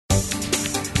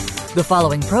The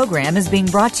following program is being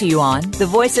brought to you on the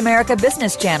Voice America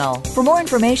Business Channel. For more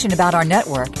information about our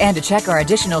network and to check our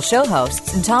additional show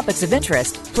hosts and topics of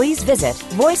interest, please visit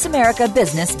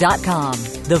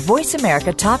voiceamericabusiness.com. The Voice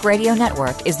America Talk Radio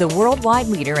Network is the worldwide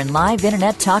leader in live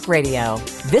Internet talk radio.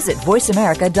 Visit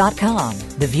voiceamerica.com.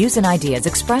 The views and ideas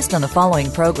expressed on the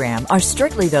following program are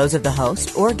strictly those of the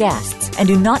host or guests and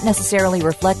do not necessarily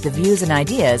reflect the views and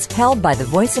ideas held by the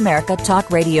Voice America Talk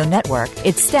Radio Network,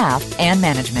 its staff, and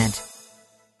management.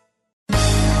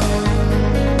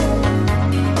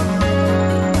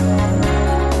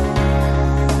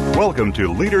 Welcome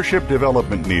to Leadership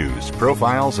Development News,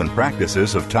 profiles and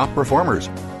practices of top performers.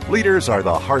 Leaders are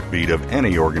the heartbeat of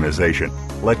any organization.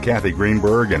 Let Kathy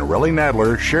Greenberg and Relly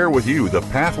Nadler share with you the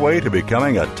pathway to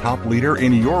becoming a top leader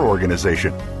in your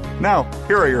organization. Now,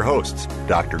 here are your hosts,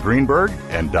 Dr. Greenberg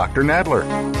and Dr. Nadler.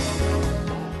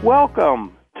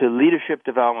 Welcome to Leadership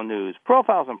Development News,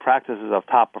 profiles and practices of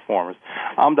top performers.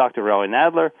 I'm Dr. Relly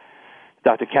Nadler.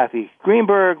 Dr. Kathy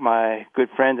Greenberg, my good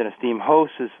friend and esteemed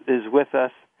host, is with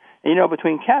us. And, you know,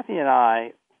 between Kathy and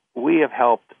I, we have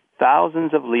helped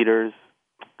thousands of leaders,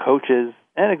 coaches,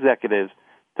 and executives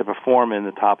to perform in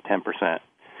the top 10%.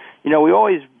 You know, we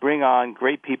always bring on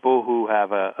great people who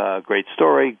have a great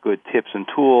story, good tips and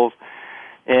tools.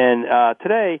 And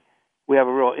today, we have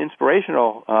a real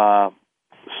inspirational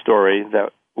story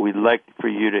that we'd like for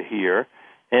you to hear.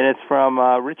 And it's from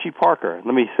Richie Parker.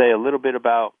 Let me say a little bit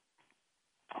about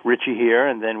Richie here,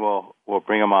 and then we'll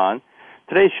bring him on.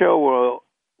 Today's show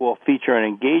will feature an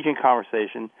engaging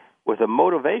conversation with a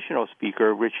motivational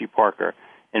speaker, Richie Parker,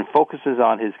 and focuses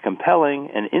on his compelling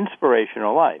and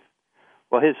inspirational life.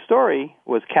 Well, his story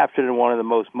was captured in one of the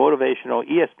most motivational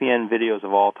ESPN videos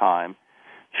of all time,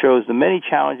 shows the many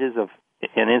challenges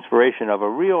and inspiration of a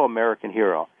real American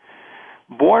hero.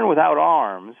 Born without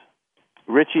arms,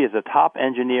 Richie is a top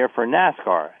engineer for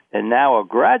NASCAR and now a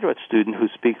graduate student who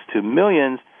speaks to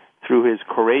millions through his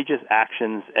courageous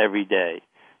actions every day.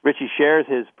 Richie shares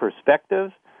his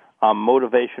perspectives on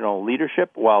motivational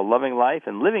leadership while loving life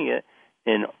and living it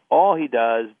in all he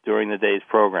does during the day's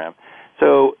program.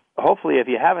 So hopefully if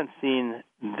you haven't seen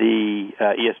the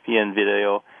ESPN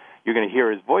video, you're going to hear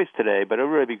his voice today, but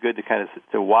it'll really be good to kind of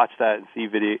to watch that and see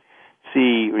Richie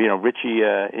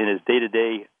in his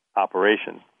day-to-day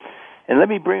operations. And let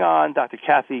me bring on Dr.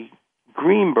 Kathy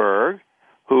Greenberg,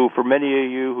 who, for many of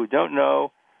you who don't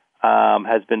know,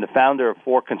 has been the founder of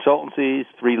 4 consultancies,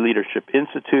 3 leadership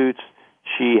institutes.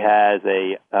 She has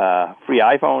a free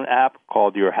iPhone app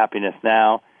called Your Happiness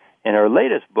Now. And her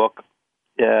latest book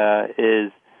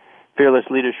is Fearless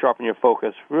Leaders Sharpen Your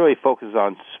Focus, really focuses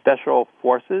on special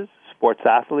forces, sports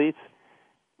athletes,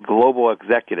 global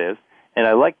executives. And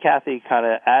I like Kathy kind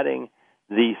of adding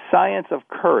the science of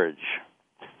courage.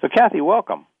 So, Kathy,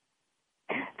 welcome.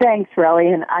 Thanks,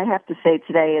 Relly. And I have to say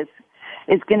today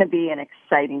is going to be an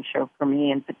exciting show for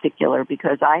me in particular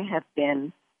because I have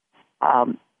been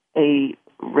a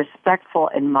respectful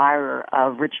admirer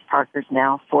of Richie Parker's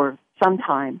now for some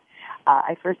time.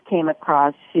 I first came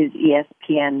across his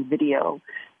ESPN video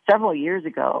several years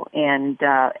ago, and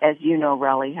as you know,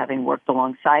 Relly, having worked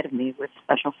alongside of me with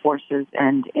Special Forces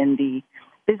and in the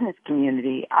business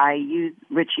community, I use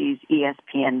Richie's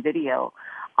ESPN video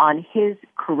on his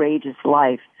courageous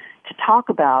life to talk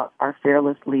about our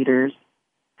fearless leaders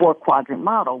 4-quadrant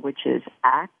model, which is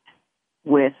act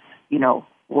with,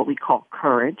 what we call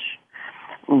courage,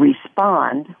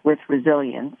 respond with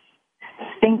resilience,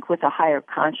 think with a higher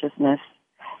consciousness,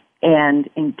 and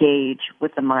engage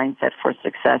with the mindset for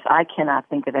success. I cannot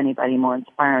think of anybody more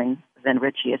inspiring than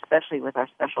Richie, especially with our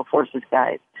Special Forces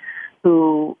guys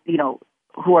who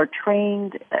are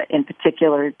trained in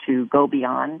particular to go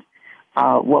beyond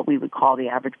what we would call the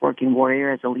average working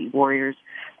warrior as elite warriors.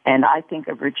 And I think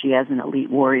of Richie as an elite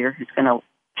warrior who's going to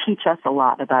teach us a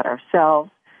lot about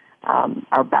ourselves,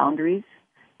 our boundaries,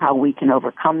 how we can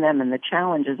overcome them, and the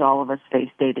challenges all of us face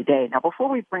day to day. Now, before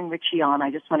we bring Richie on, I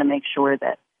just want to make sure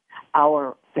that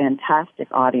our fantastic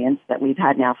audience that we've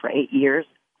had now for 8 years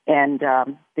and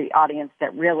the audience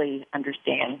that really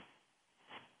understands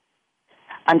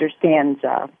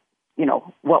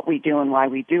what we do and why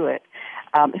we do it,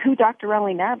 who Dr.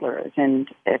 Relly Nadler is. And,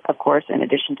 of course, in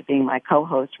addition to being my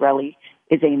co-host, Relly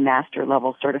is a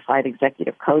master-level certified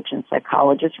executive coach and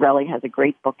psychologist. Relly has a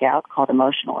great book out called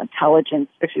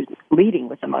Leading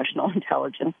with Emotional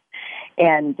Intelligence.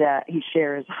 And he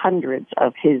shares hundreds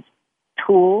of his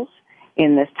tools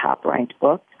in this top-ranked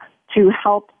book to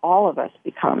help all of us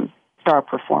become star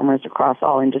performers across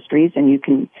all industries. And you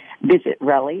can visit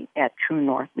Relly at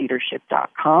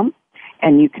truenorthleadership.com,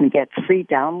 and you can get free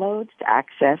downloads to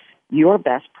access your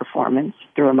best performance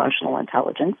through emotional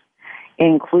intelligence.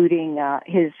 including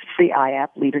his free iApp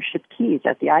Leadership Keys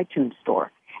at the iTunes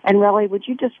Store. And Relly, would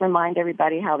you just remind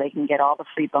everybody how they can get all the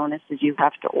free bonuses you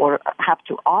have to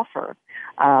offer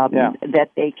that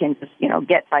they can just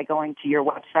get by going to your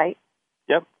website?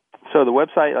 Yep. So the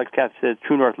website, like Kat said,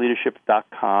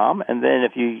 TrueNorthLeadership.com, and then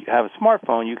if you have a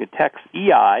smartphone, you can text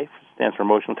EI, stands for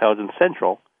Emotional Intelligence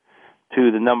Central,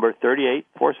 to the number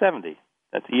 38470.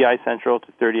 That's EI Central to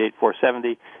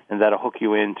 38470, and that'll hook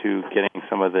you into getting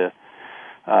some of the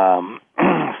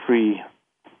free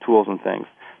tools and things.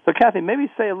 So, Kathy,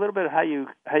 maybe say a little bit of how you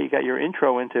got your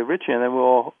intro into Richie, and then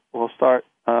we'll start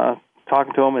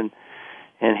talking to him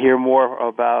and hear more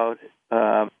about.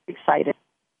 Excited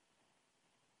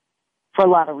for a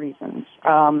lot of reasons.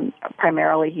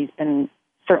 Primarily, he's been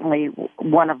certainly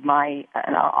one of my,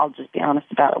 and I'll just be honest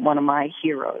about it, one of my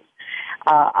heroes.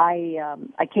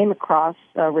 I came across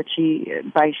Richie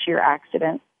by sheer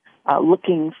accident,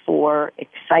 looking for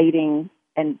exciting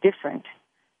and different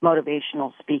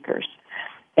motivational speakers.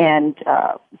 And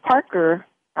Parker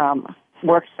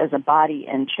works as a body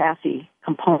and chassis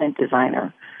component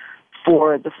designer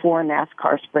for the 4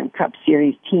 NASCAR Sprint Cup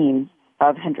Series teams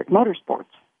of Hendrick Motorsports.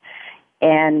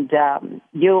 And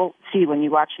you'll see when you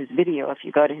watch his video, if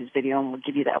you go to his video, and we'll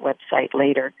give you that website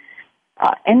later,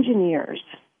 engineers,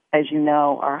 as you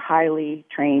know, are highly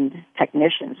trained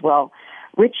technicians. Well,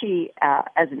 Richie,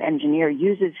 as an engineer,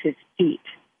 uses his feet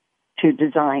to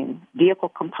design vehicle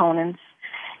components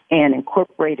and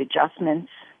incorporate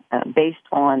adjustments based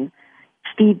on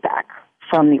feedback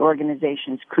from the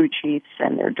organization's crew chiefs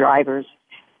and their drivers.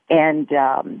 And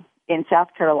in South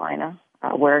Carolina,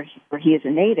 where he is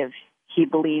a native, he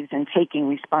believes in taking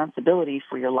responsibility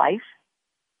for your life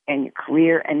and your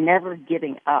career and never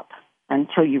giving up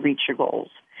until you reach your goals.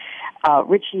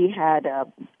 Richie had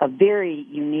a very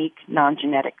unique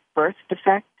non-genetic birth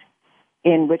defect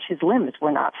in which his limbs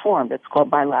were not formed. It's called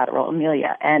bilateral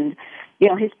amelia. And,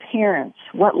 his parents,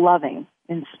 what loving,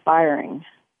 inspiring,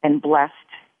 and blessed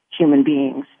human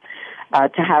beings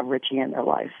to have Richie in their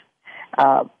life.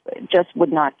 Just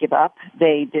would not give up.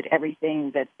 They did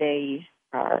everything that they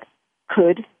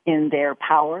could in their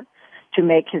power to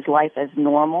make his life as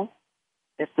normal,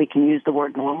 if we can use the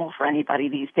word normal for anybody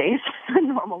these days, a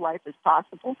normal life as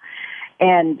possible.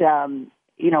 And,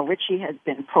 Richie has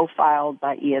been profiled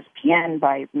by ESPN,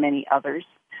 by many others,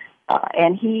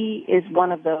 and he is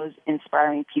one of those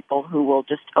inspiring people who will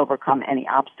just overcome any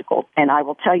obstacle. And I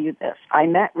will tell you this, I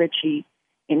met Richie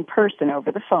in person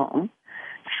over the phone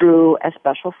through a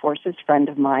Special Forces friend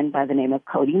of mine by the name of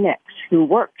Cody Nix, who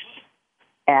works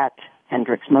at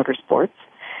Hendricks Motorsports.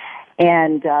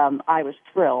 And I was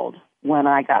thrilled when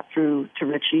I got through to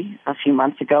Richie a few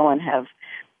months ago and have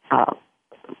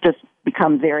just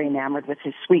become very enamored with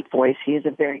his sweet voice. He is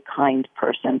a very kind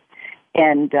person.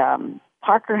 And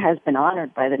Parker has been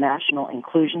honored by the National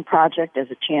Inclusion Project as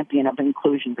a champion of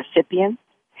inclusion recipient.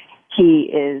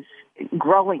 He is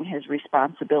growing his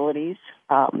responsibilities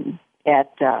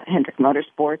at Hendrick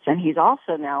Motorsports, and he's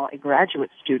also now a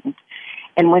graduate student.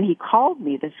 And when he called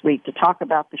me this week to talk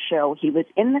about the show, he was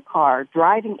in the car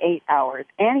driving 8 hours,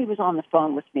 and he was on the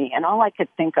phone with me. And all I could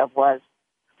think of was,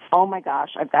 oh, my gosh,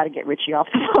 I've got to get Richie off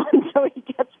the phone so he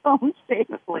gets home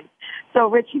safely. So,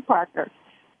 Richie Parker,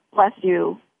 bless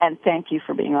you, and thank you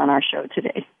for being on our show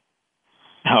today.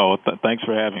 Oh, thanks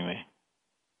for having me.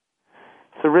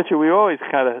 So, Richie, we always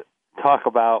kind of talk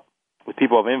about with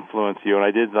people who have influenced you, and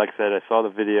I did, like I said, I saw the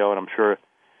video, and I'm sure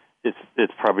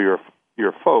it's probably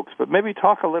your folks, but maybe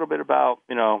talk a little bit about,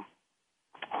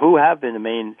 who have been the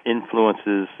main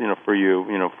influences, for you,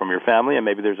 from your family, and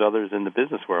maybe there's others in the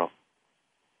business world.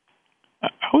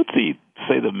 I would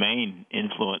say the main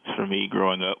influence for me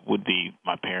growing up would be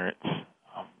my parents.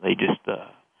 They just,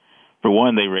 for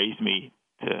one, they raised me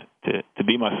to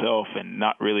be myself and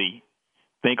not really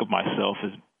think of myself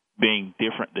as being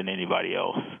different than anybody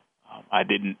else. I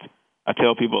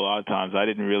tell people a lot of times I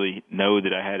didn't really know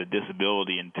that I had a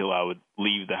disability until I would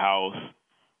leave the house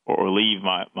or leave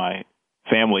my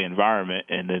family environment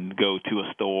and then go to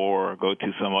a store or go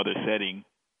to some other setting,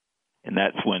 and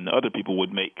that's when other people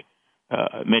would make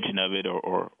mention of it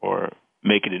or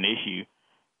make it an issue.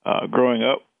 Growing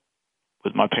up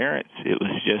with my parents,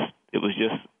 it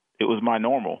was my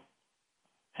normal,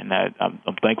 and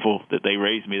I'm thankful that they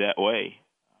raised me that way.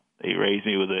 They raised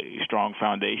me with a strong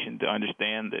foundation to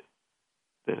understand that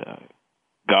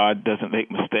God doesn't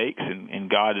make mistakes, and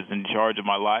God is in charge of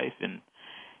my life, and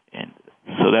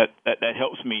so that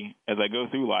helps me as I go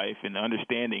through life in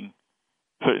understanding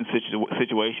certain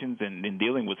situations and in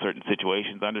dealing with certain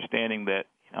situations, understanding that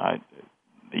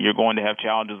you're going to have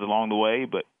challenges along the way,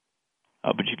 but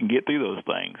you can get through those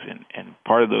things, and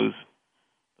part of those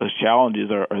challenges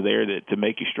are there to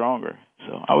make you stronger.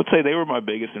 So I would say they were my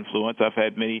biggest influence. I've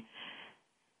had many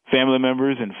family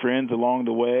members and friends along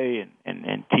the way,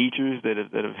 and teachers that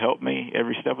have helped me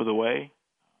every step of the way.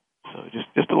 So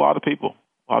just a lot of people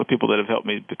that have helped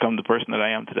me become the person that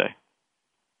I am today.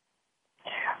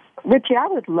 Richie, I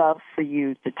would love for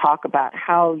you to talk about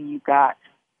how you got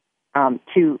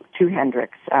to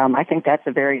Hendrix. I think that's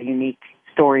a very unique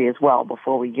story as well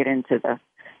before we get into the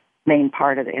main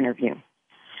part of the interview.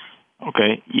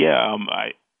 Okay. Yeah,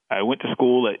 I went to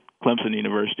school at Clemson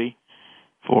University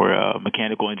for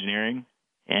mechanical engineering,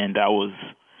 and I was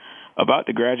about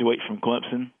to graduate from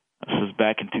Clemson. This was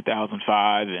back in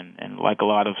 2005, and like a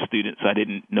lot of students, I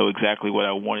didn't know exactly what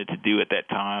I wanted to do at that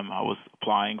time. I was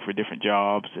applying for different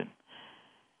jobs, and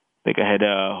I think I had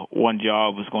one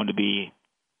job was going to be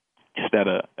just at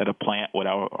a plant where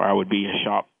I would be a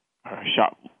shop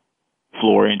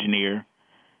floor engineer.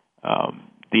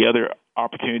 The other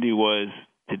opportunity was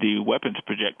to do weapons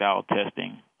projectile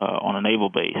testing on a naval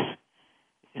base.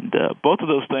 And both of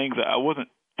those things, I wasn't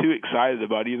too excited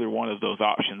about either one of those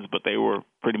options, but they were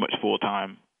pretty much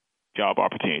full-time job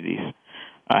opportunities.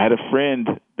 I had a friend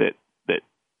that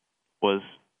was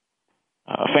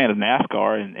a fan of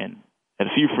NASCAR and had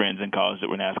a few friends in college that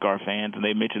were NASCAR fans, and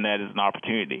they mentioned that as an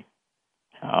opportunity.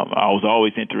 I was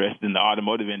always interested in the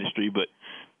automotive industry, but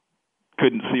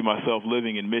couldn't see myself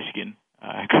living in Michigan.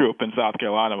 I grew up in South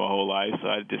Carolina my whole life, so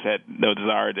I just had no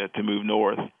desire to move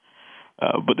north.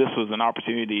 But this was an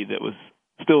opportunity that was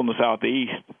still in the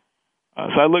Southeast.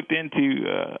 So I looked into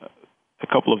a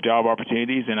couple of job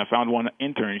opportunities, and I found one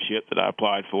internship that I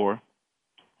applied for.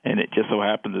 And it just so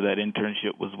happened that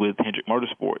internship was with Hendrick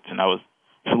Motorsports, and I was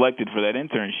selected for that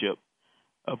internship.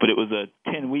 But it was a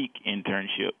 10-week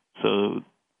internship. So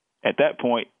at that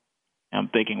point, I'm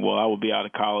thinking, well, I will be out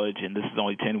of college, and this is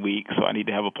only 10 weeks, so I need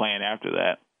to have a plan after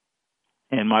that.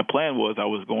 And my plan was I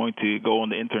was going to go on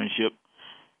the internship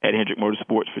at Hendrick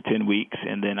Motorsports for 10 weeks,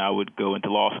 and then I would go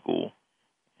into law school.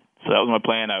 So that was my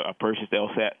plan. I purchased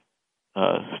LSAT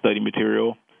study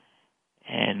material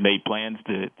and made plans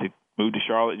to move to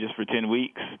Charlotte just for 10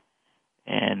 weeks.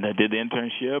 And I did the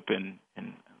internship, and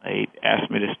they asked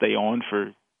me to stay on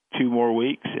for 2 more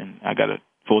weeks, and I got a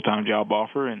full-time job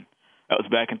offer, and that was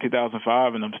back in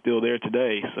 2005, and I'm still there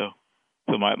today. So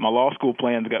my law school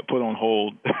plans got put on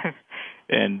hold,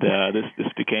 and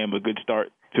this became a good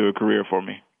start to a career for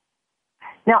me.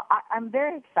 Now, I'm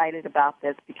very excited about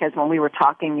this because when we were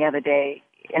talking the other day,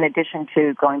 in addition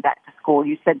to going back to school,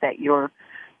 you said that your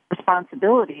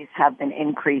responsibilities have been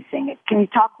increasing. Can you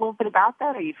talk a little bit about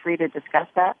that? Are you free to discuss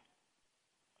that?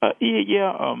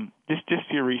 Yeah. Just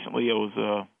here recently, I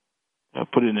was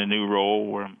put in a new role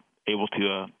where I'm able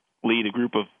to lead a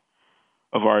group of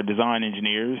our design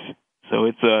engineers. So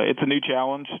it's a new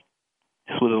challenge.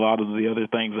 It's with a lot of the other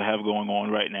things I have going on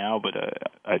right now, but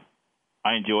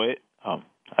I enjoy it.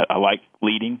 I like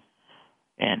leading,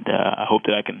 and I hope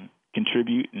that I can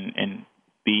contribute and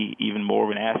be even more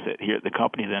of an asset here at the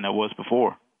company than I was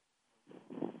before.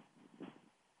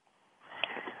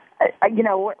 You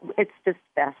know, it's just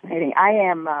fascinating. I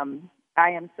am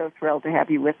so thrilled to have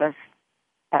you with us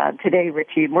today,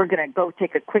 Richie. We're going to go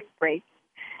take a quick break,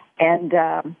 and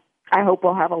I hope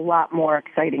we'll have a lot more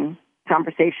exciting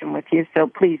conversation with you. So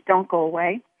please don't go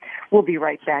away. We'll be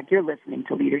right back. You're listening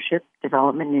to Leadership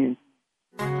Development News.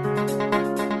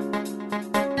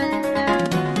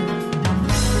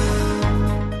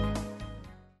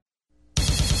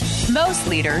 Most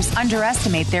leaders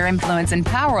underestimate their influence and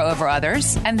power over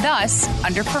others and thus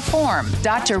underperform.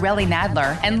 Dr. Relly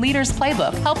Nadler and Leaders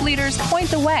Playbook help leaders point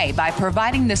the way by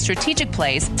providing the strategic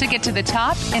plays to get to the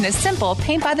top in a simple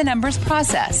paint-by-the-numbers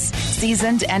process.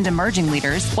 Seasoned and emerging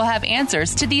leaders will have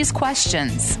answers to these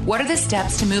questions. What are the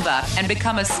steps to move up and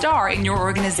become a star in your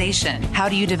organization? How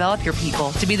do you develop your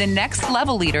people to be the next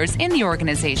level leaders in the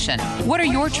organization? What are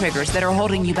your triggers that are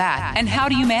holding you back, and how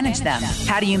do you manage them?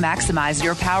 How do you maximize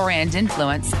your power and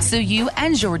influence so you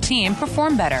and your team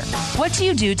perform better? What do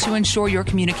you do to ensure your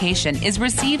communication is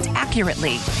received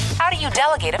accurately? How do you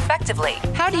delegate effectively?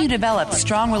 How do you develop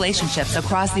strong relationships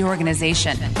across the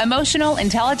organization? Emotional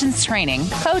intelligence training,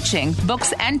 coaching,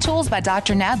 books, and tools by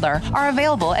Dr. Nadler are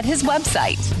available at his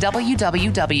website,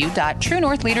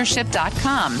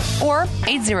 www.truenorthleadership.com or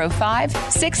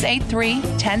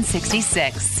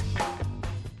 805-683-1066.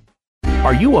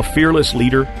 Are you a fearless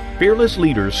leader? Fearless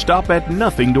leaders stop at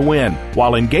nothing to win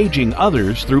while engaging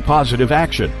others through positive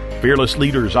action. Fearless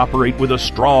leaders operate with a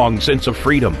strong sense of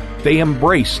freedom. They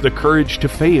embrace the courage to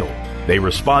fail. They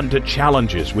respond to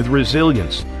challenges with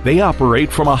resilience. They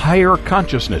operate from a higher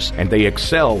consciousness, and they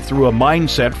excel through a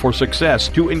mindset for success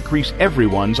to increase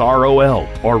everyone's ROL,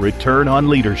 or return on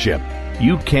leadership.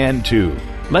 You can too.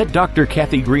 Let Dr.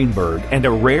 Kathy Greenberg and a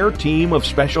rare team of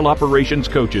special operations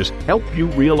coaches help you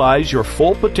realize your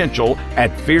full potential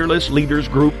at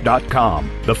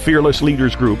fearlessleadersgroup.com. The Fearless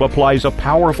Leaders Group applies a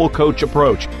powerful coach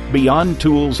approach beyond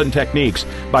tools and techniques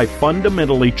by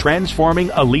fundamentally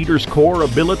transforming a leader's core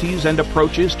abilities and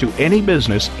approaches to any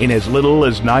business in as little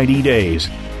as 90 days.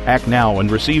 Act now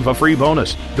and receive a free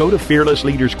bonus. Go to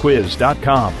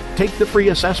fearlessleadersquiz.com. Take the free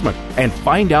assessment and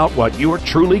find out what you're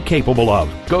truly capable of.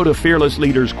 Go to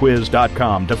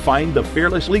fearlessleadersquiz.com to find the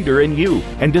fearless leader in you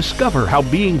and discover how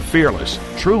being fearless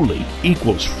truly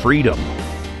equals freedom.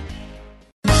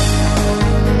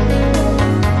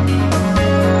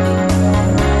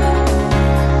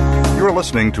 You're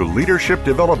listening to Leadership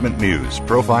Development News,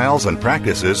 profiles and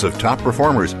practices of top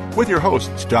performers with your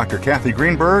hosts, Dr. Kathy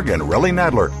Greenberg and Relly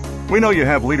Nadler. We know you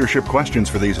have leadership questions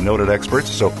for these noted experts,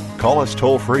 so call us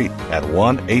toll-free at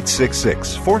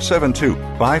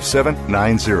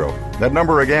 1-866-472-5790. That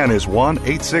number again is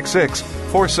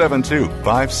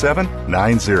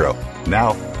 1-866-472-5790.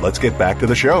 Now, let's get back to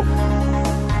the show.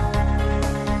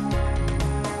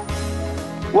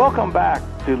 Welcome back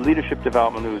to Leadership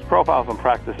Development News, profiles and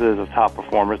practices of top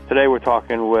performers. Today we're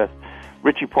talking with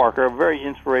Richie Parker, a very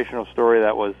inspirational story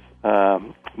that was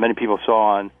many people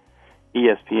saw on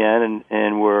ESPN,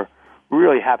 and we're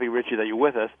really happy, Richie, that you're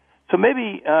with us. So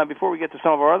maybe before we get to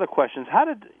some of our other questions, how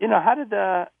did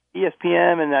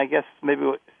ESPN, and I guess maybe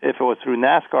if it was through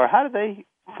NASCAR, how did they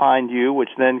find you, which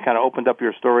then kind of opened up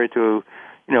your story to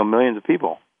millions of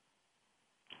people?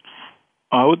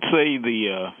 I would say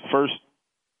the first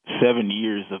 7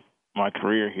 years of my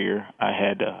career here, I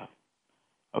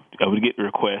would get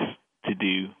requests to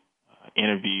do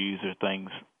interviews or things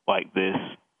like this,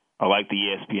 or like the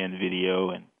ESPN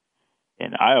video, and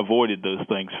I avoided those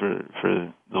things for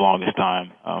the longest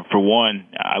time. For one,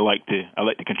 I like to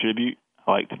contribute,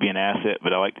 I like to be an asset,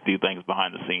 but I like to do things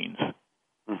behind the scenes.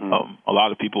 Mm-hmm. A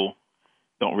lot of people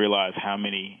don't realize how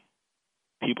many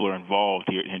people are involved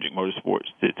here at Hendrick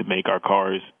Motorsports to make our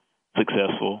cars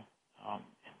successful.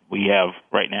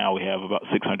 Right now we have about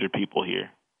 600 people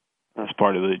here. That's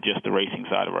part of just the racing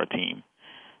side of our team.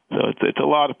 So it's a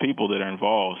lot of people that are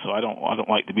involved. So I don't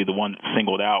like to be the one that's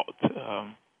singled out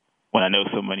when I know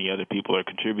so many other people are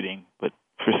contributing. But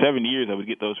for 7 years I would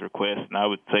get those requests and I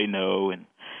would say no, and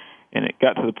it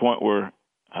got to the point where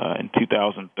in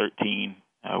 2013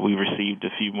 we received a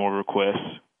few more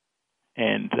requests,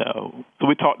 and so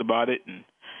we talked about it, and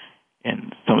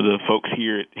some of the folks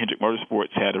here at Hendrick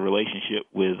Motorsports had a relationship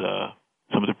with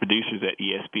some of the producers at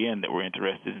ESPN that were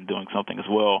interested in doing something as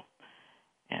well.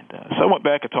 And so I went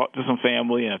back and talked to some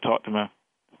family, and I talked to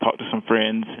some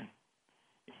friends. And,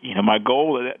 my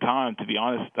goal at that time, to be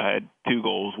honest, I had two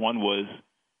goals. One was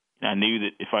I knew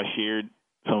that if I shared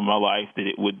some of my life, that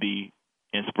it would be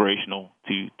inspirational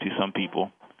to some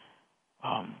people.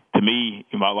 To me,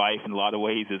 in my life, in a lot of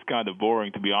ways, is kind of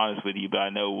boring, to be honest with you, but I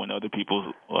know when other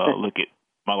people look at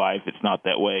my life, it's not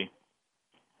that way.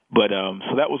 But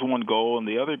so that was one goal, and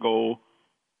the other goal,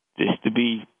 just to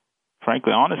be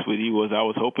frankly honest with you, was I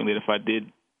was hoping that if I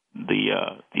did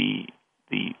the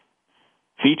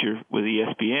feature with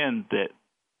ESPN, that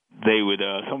they would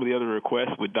some of the other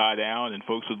requests would die down and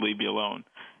folks would leave me alone,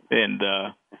 and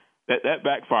that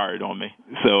backfired on me.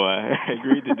 So I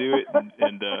agreed to do it,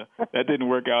 and that didn't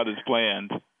work out as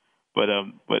planned. But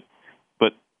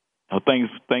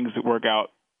things that work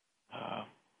out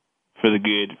for the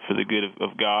good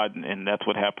of God, and that's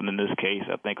what happened in this case.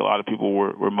 I think a lot of people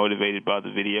were motivated by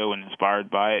the video and inspired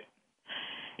by it.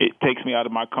 It takes me out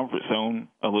of my comfort zone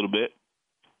a little bit,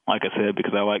 like I said,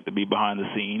 because I like to be behind the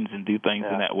scenes and do things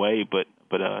in that way. But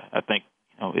I think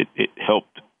it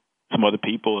helped some other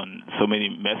people, and so many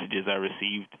messages I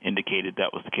received indicated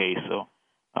that was the case. So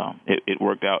it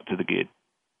worked out to the good.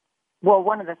 Well,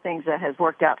 one of the things that has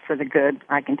worked out for the good,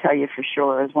 I can tell you for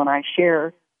sure, is when I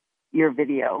share your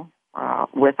video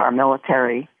with our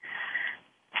military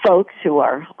folks who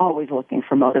are always looking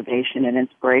for motivation and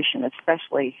inspiration,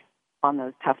 especially on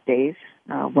those tough days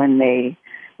when they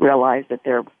realize that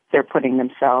they're putting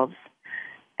themselves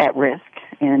at risk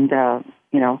and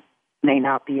may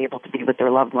not be able to be with their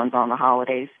loved ones on the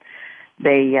holidays.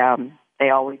 They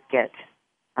always get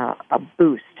a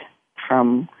boost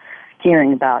from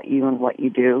hearing about you and what you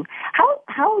do.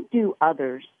 How do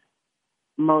others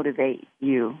motivate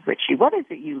you, Richie? What is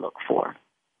it you look for?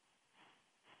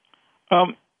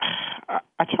 I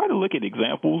try to look at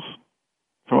examples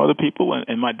from other people,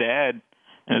 and my dad,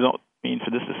 and I don't mean for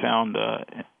this to sound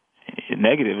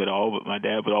negative at all, but my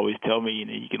dad would always tell me,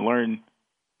 you can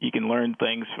learn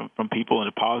things from people in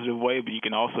a positive way, but you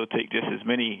can also take just as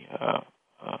many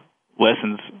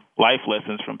life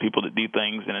lessons from people that do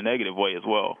things in a negative way as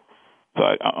well. So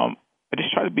I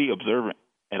just try to be observant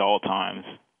at all times,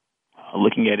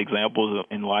 looking at examples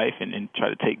in life and try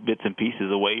to take bits and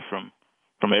pieces away from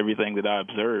everything that I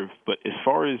observe. But as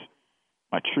far as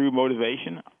my true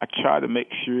motivation, I try to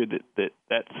make sure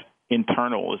that's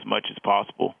internal as much as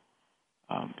possible,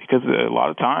 because a lot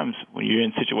of times when you're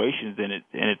in situations and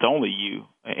it's only you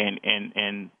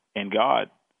and God,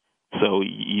 so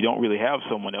you don't really have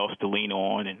someone else to lean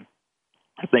on. And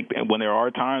I think that when there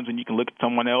are times when you can look at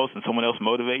someone else and someone else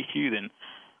motivates you, then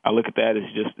I look at that as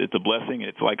it's a blessing, and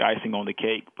it's like icing on the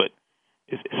cake. But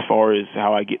as far as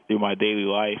how I get through my daily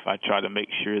life, I try to make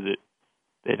sure that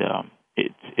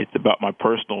it's about my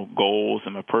personal goals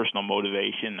and my personal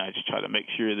motivation. I just try to make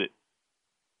sure that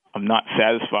I'm not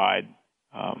satisfied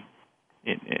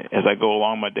as I go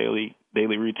along my daily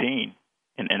routine,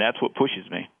 and that's what pushes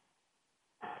me.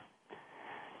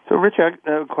 So, Rich, I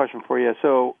have a question for you.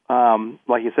 So,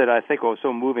 like you said, I think what was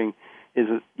so moving is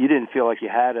that you didn't feel like you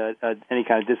had any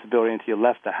kind of disability until you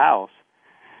left the house.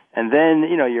 And then,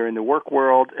 you're in the work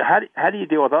world. How do you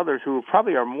deal with others who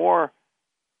probably are more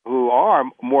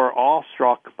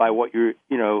awestruck by what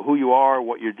who you are,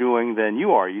 what you're doing than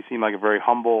you are? You seem like a very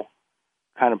humble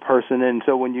kind of person. And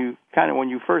so when you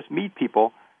first meet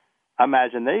people, I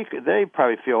imagine they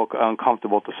probably feel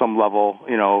uncomfortable to some level,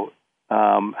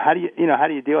 How do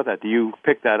you deal with that? Do you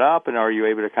pick that up, and are you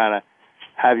able to kind of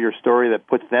have your story that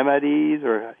puts them at ease,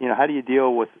 or how do you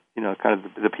deal with kind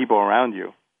of the people around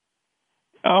you?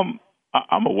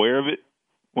 I'm aware of it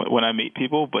when I meet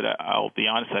people, but I'll be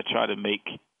honest, I try to make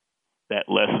that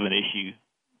less of an issue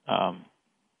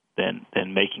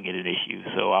than making it an issue.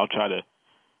 So I'll try to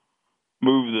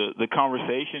move the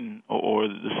conversation or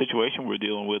the situation we're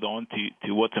dealing with on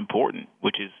to what's important,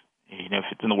 which is, if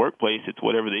it's in the workplace, it's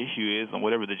whatever the issue is and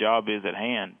whatever the job is at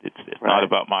hand. It's right. Not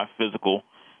about my physical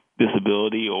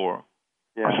disability or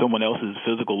someone else's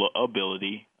physical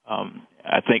ability.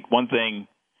 I think one thing,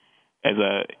 as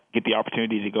I get the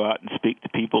opportunity to go out and speak to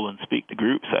people and speak to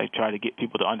groups, I try to get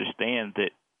people to understand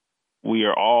that we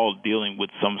are all dealing with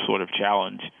some sort of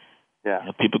challenge. Yeah.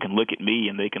 People can look at me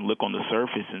and they can look on the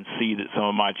surface and see that some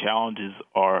of my challenges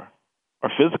are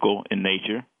physical in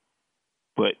nature,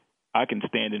 but I can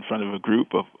stand in front of a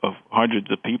group of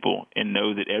hundreds of people and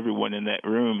know that everyone in that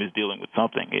room is dealing with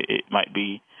something. It might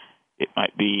be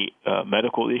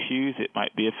medical issues. It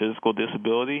might be a physical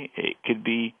disability. It could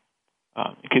be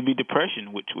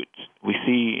depression, which we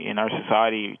see in our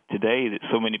society today that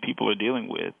so many people are dealing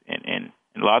with, and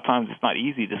a lot of times it's not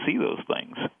easy to see those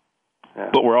things.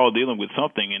 Yeah. But we're all dealing with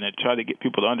something, and I try to get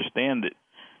people to understand that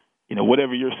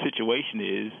whatever your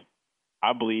situation is,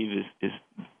 I believe is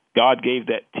God gave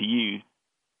that to you,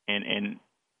 and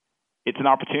it's an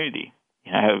opportunity.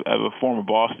 I have a former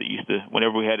boss that used to,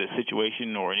 whenever we had a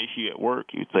situation or an issue at work,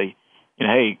 he would say,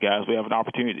 hey, guys, we have an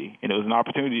opportunity. And it was an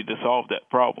opportunity to solve that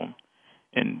problem.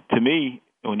 And to me,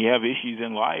 when you have issues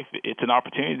in life, it's an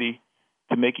opportunity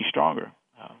to make you stronger.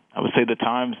 I would say the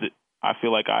times that I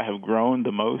feel like I have grown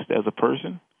the most as a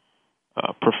person,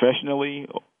 professionally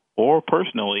or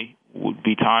personally, would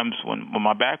be times when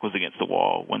my back was against the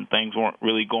wall, when things weren't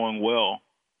really going well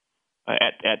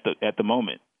at the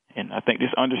moment. And I think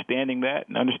just understanding that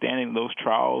and understanding those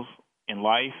trials in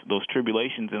life, those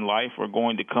tribulations in life are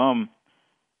going to come,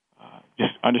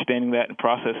 just understanding that and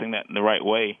processing that in the right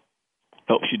way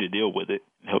helps you to deal with it,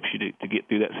 helps you to get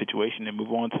through that situation and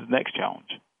move on to the next challenge.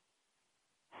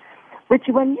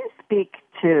 Richie, when you speak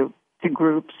to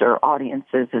groups or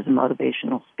audiences as a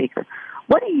motivational speaker,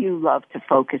 what do you love to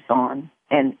focus on,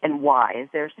 and why? Is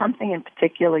there something in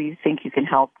particular you think you can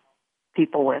help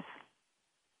people with?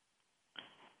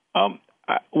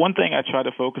 One thing I try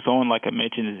to focus on, like I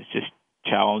mentioned, is just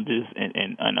challenges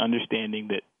and understanding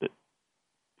that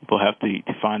people have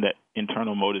to find that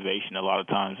internal motivation a lot of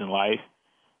times in life.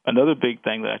 Another big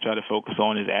thing that I try to focus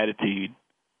on is attitude.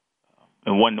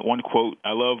 And one quote,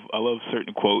 I love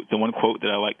certain quotes, and one quote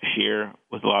that I like to share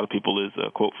with a lot of people is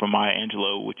a quote from Maya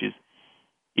Angelou, which is,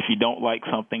 if you don't like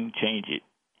something, change it.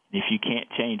 And if you can't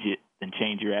change it, then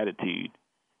change your attitude.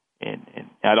 And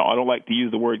I don't like to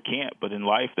use the word can't, but in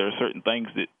life there are certain things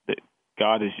that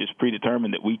God has just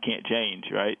predetermined that we can't change,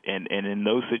 right? And in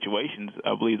those situations,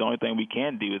 I believe the only thing we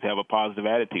can do is have a positive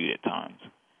attitude at times.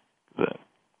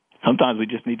 Sometimes we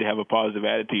just need to have a positive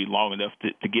attitude long enough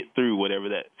to get through whatever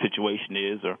that situation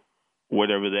is or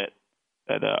whatever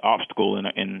that obstacle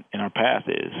in our path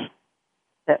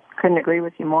is. Couldn't agree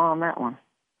with you more on that one.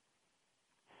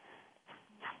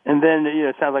 And then,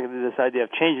 it sounds like this idea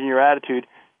of changing your attitude,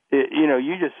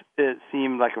 you just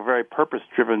seem like a very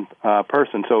purpose-driven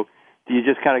person. So do you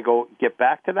just kind of get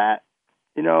back to that,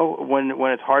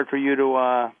 when it's hard for you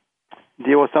to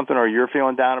deal with something or you're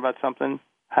feeling down about something?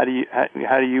 How do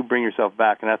you bring yourself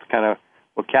back? And that's kind of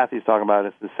what Kathy's talking about,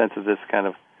 is the sense of this kind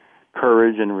of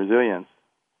courage and resilience.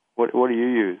 What do you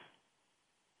use?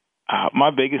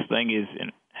 My biggest thing is,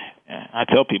 and I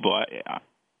tell people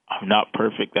I'm not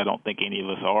perfect. I don't think any of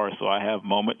us are. So I have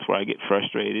moments where I get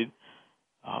frustrated.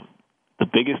 The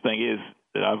biggest thing is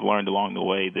that I've learned along the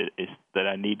way that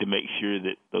I need to make sure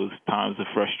that those times of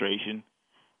frustration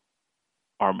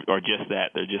are just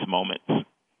that. They're just moments.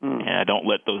 And I don't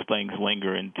let those things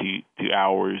linger into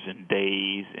hours and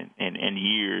days and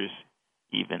years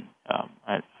even.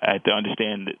 I have to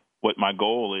understand that what my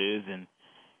goal is, and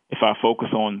if I focus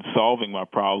on solving my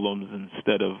problems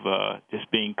instead of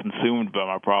just being consumed by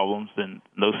my problems, then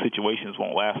those situations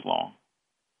won't last long.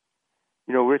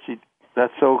 Richie,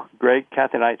 that's so great.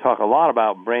 Kathy and I talk a lot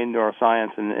about brain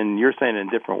neuroscience, and you're saying it in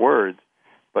different words.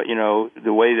 But,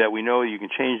 the way that we know you can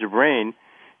change the brain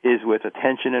is with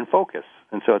attention and focus.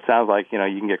 And so it sounds like, you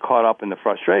can get caught up in the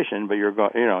frustration, but you're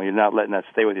not letting that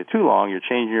stay with you too long. You're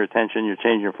changing your attention, you're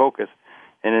changing your focus,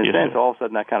 and in a sense, all of a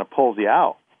sudden that kind of pulls you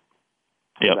out.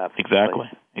 Yep, exactly.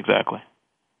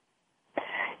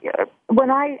 Yeah,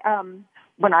 when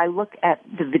I look at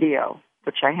the video,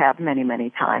 which I have many, many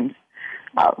times,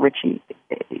 Richie,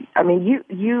 I mean,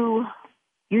 you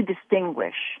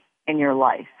distinguish in your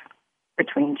life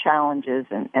between challenges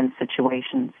and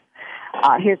situations.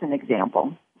 Here's an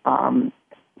example.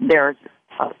 There's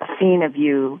a scene of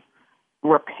you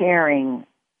repairing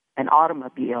an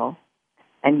automobile,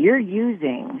 and you're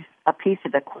using a piece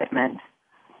of equipment.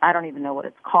 I don't even know what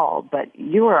it's called, but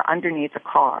you are underneath a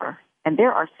car, and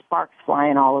there are sparks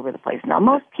flying all over the place. Now,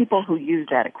 most people who use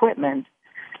that equipment,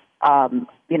 I don't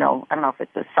know if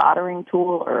it's a soldering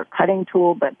tool or a cutting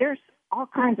tool, but there's all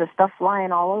kinds of stuff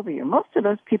flying all over you. Most of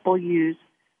those people use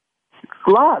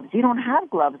gloves. You don't have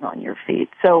gloves on your feet.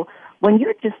 So when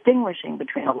you're distinguishing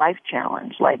between a life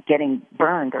challenge, like getting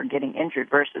burned or getting injured,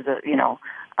 versus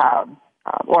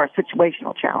or a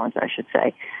situational challenge, I should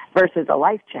say, versus a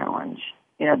life challenge,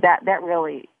 that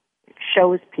really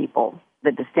shows people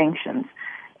the distinctions.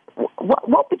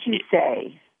 What would you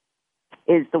say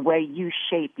is the way you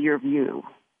shape your view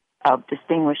of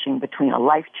distinguishing between a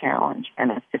life challenge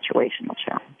and a situational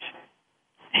challenge?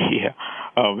 Yeah,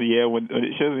 When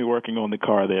it shows me working on the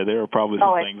car, there are probably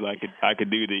some things I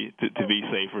could do to be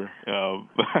safer.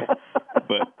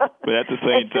 But at the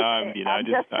same time, I'm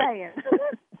just saying.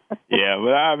 Yeah,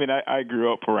 but I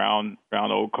grew up around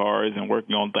old cars and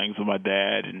working on things with my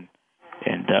dad, and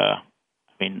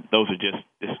those are just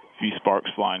a few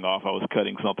sparks flying off. I was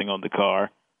cutting something on the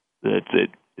car. That's it.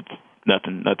 It's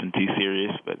nothing too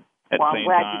serious, but at the same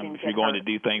time, if you're going to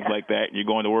do things like that, you're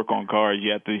going to work on cars,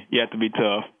 you have to be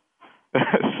tough.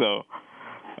 So,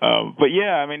 but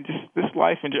yeah, just this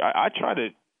life. I try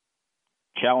to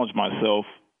challenge myself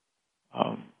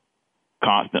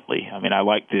constantly. I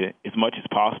like to, as much as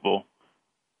possible,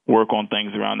 work on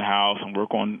things around the house and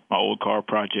work on my old car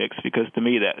projects, because to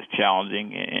me that's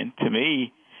challenging. And to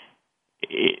me,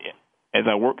 as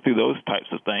I work through those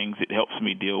types of things, it helps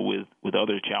me deal with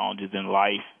other challenges in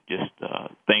life, just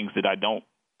things that I don't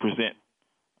present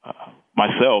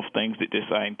myself, things that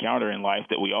just I encounter in life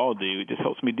that we all do. It just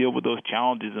helps me deal with those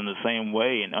challenges in the same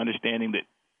way, and understanding that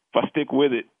if I stick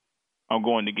with it, I'm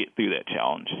going to get through that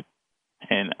challenge.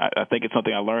 And I think it's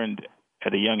something I learned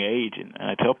at a young age, and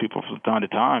I tell people from time to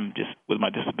time, just with my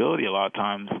disability, a lot of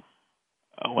times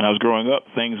when I was growing up,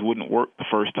 things wouldn't work the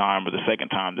first time or the second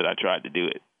time that I tried to do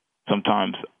it.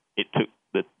 Sometimes it took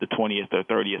the 20th or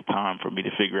 30th time for me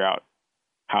to figure out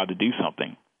how to do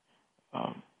something.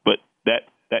 But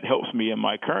that helps me in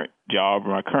my current job or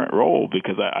my current role,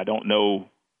 because I don't know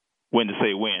when to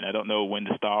say when. I don't know when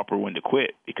to stop or when to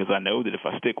quit, because I know that if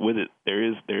I stick with it, there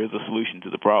is a solution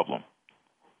to the problem.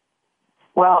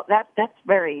 Well, that's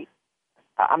very,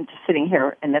 I'm just sitting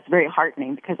here, and that's very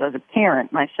heartening, because as a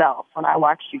parent myself, when I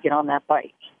watched you get on that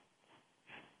bike,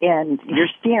 and you're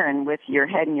steering with your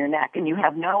head and your neck, and you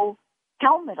have no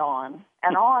helmet on,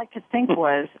 and all I could think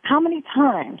was, how many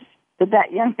times did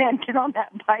that young man get on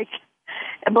that bike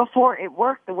and before it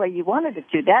worked the way you wanted it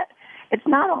to? That it's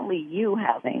not only you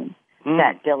having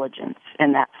that diligence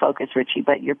and that focus, Richie,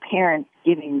 but your parents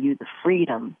giving you the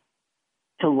freedom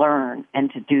to learn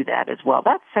and to do that as well.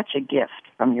 That's such a gift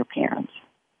from your parents.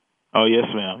 Oh, yes,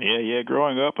 ma'am. Yeah.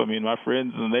 Growing up, my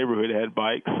friends in the neighborhood had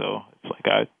bikes, so it's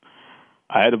like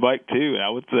I had a bike too, and I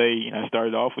would say, I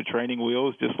started off with training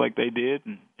wheels just like they did,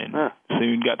 and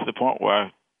soon got to the point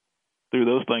where threw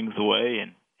those things away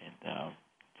and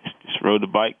just rode the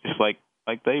bike just like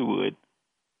they would.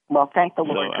 Well, thank the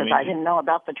Lord, because I didn't know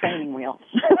about the training wheels.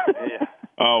 Yeah.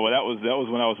 Oh, well, that was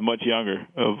when I was much younger.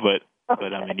 But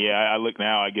I mean, yeah, I look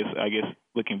now. I guess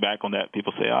looking back on that,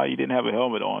 people say, "Oh, you didn't have a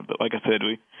helmet on." But like I said,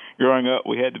 growing up,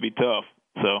 we had to be tough.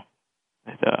 So,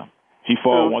 if you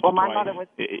fall once or twice.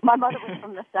 My mother was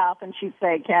from the South, and she'd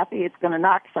say, "Kathy, it's going to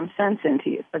knock some sense into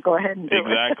you. So go ahead and do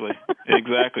it."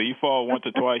 Exactly. You fall once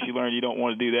or twice, you learn you don't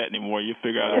want to do that anymore. You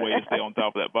figure out a way to stay on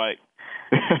top of that bike.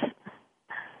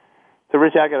 So,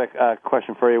 Rich, I got a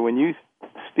question for you. When you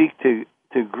speak to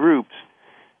groups,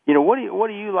 what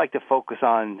do you like to focus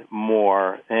on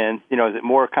more? And is it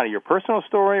more kind of your personal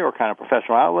story or kind of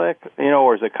professional outlet?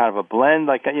 Or is it kind of a blend?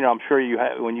 Like I'm sure you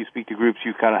have, when you speak to groups,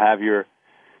 you kind of have your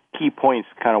key points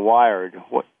kind of wired.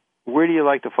 Where do you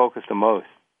like to focus the most?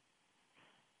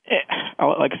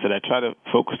 Like I said, I try to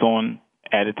focus on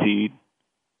attitude,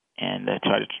 and I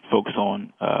try to focus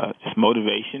on just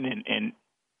motivation,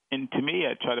 and to me,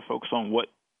 I try to focus on what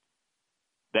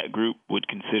that group would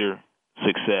consider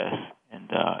success.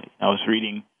 And I was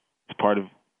reading as part of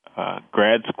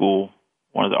grad school,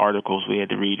 one of the articles we had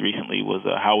to read recently was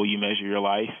How Will You Measure Your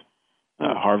Life?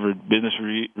 Harvard Business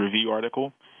Review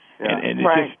article. Yeah. And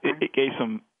it gave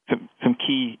some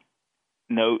key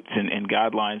notes and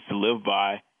guidelines to live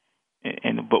by.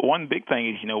 But one big thing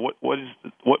is,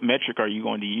 what metric are you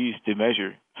going to use to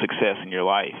measure success in your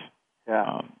life?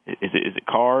 Yeah. Is it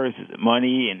cars? Is it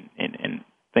money? And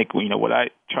think, what I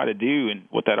try to do and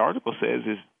what that article says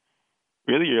is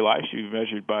really your life should be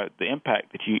measured by the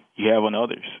impact that you have on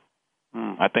others.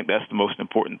 I think that's the most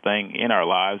important thing in our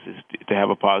lives is to have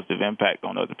a positive impact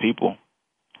on other people.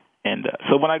 And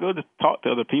so when I go to talk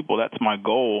to other people, that's my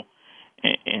goal.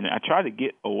 And I try to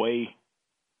get away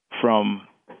from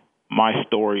my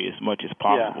story as much as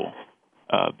possible.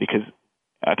 Because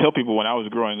I tell people when I was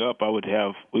growing up, we would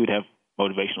have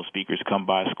motivational speakers come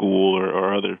by school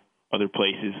or other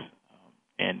places,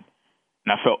 and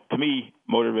I felt, to me,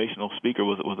 motivational speaker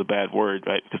was a bad word,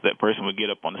 right? Because that person would get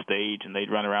up on the stage and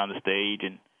they'd run around the stage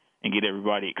and get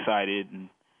everybody excited, and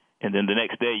then the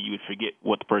next day you would forget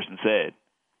what the person said.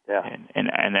 Yeah.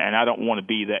 And I don't want to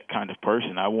be that kind of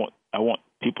person. I want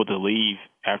people to leave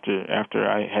after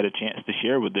I had a chance to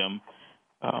share with them.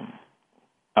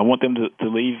 I want them to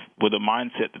leave with a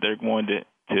mindset that they're going to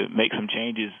make some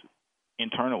changes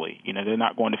internally. They're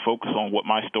not going to focus on what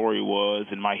my story was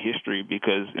and my history,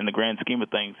 because in the grand scheme of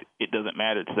things, it doesn't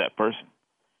matter to that person.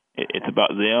 It's about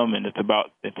them, and it's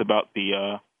about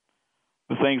the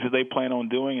things that they plan on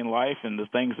doing in life and the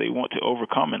things they want to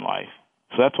overcome in life.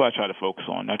 So that's what I try to focus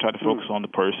on. I try to focus on the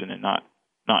person and not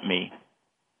me.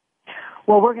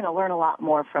 Well, we're going to learn a lot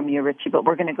more from you, Richie, but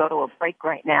we're going to go to a break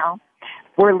right now.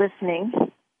 We're listening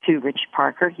to Richie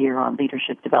Parker here on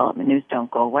Leadership Development News. Don't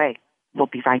go away. We'll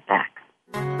be right back.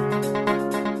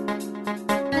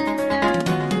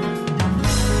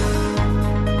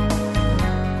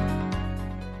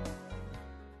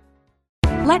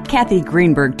 Let Kathy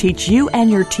Greenberg teach you and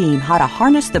your team how to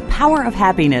harness the power of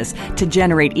happiness to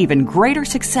generate even greater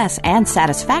success and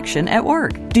satisfaction at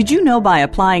work. Did you know by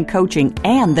applying coaching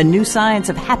and the new science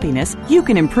of happiness, you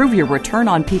can improve your return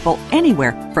on people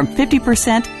anywhere from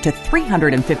 50% to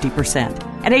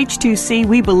 350%? At H2C,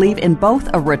 we believe in both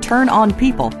a return on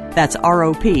people, that's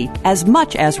ROP, as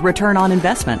much as return on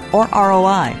investment, or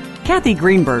ROI. Kathy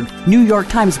Greenberg, New York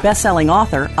Times bestselling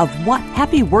author of What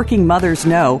Happy Working Mothers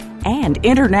Know and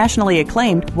internationally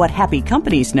acclaimed What Happy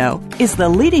Companies Know, is the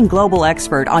leading global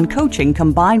expert on coaching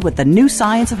combined with the new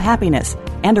science of happiness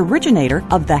and originator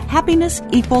of the Happiness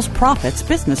Equals Profits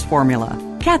business formula.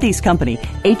 Kathy's company,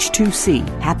 H2C,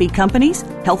 Happy Companies,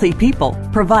 Healthy People,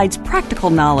 provides practical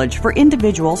knowledge for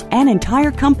individuals and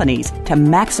entire companies to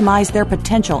maximize their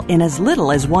potential in as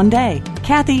little as one day.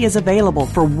 Kathy is available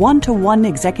for one-to-one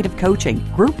executive coaching,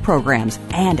 group programs,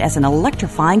 and as an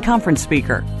electrifying conference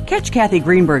speaker. Catch Kathy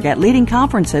Greenberg at leading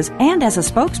conferences and as a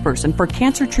spokesperson for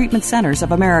Cancer Treatment Centers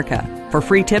of America. For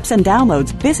free tips and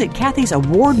downloads, visit Kathy's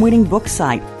award-winning book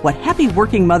site,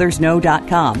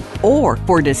 whathappyworkingmothersknow.com. Or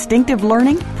for distinctive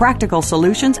learning, practical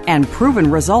solutions, and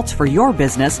proven results for your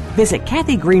business, visit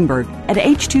Kathy Greenberg at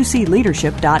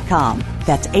h2cleadership.com.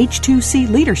 That's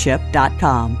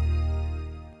h2cleadership.com.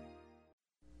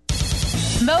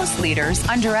 Most leaders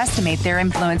underestimate their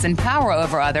influence and power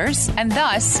over others and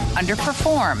thus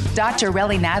underperform. Dr.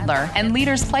 Relly Nadler and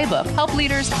Leaders Playbook help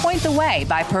leaders point the way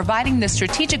by providing the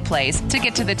strategic plays to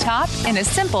get to the top in a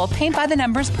simple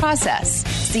paint-by-the-numbers process.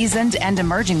 seasoned and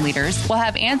emerging leaders will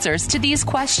have answers to these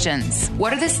questions.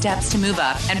 What are the steps to move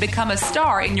up and become a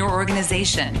star in your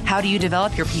organization? How do you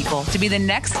develop your people to be the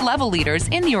next level leaders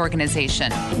in the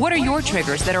organization? What are your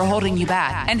triggers that are holding you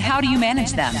back, and how do you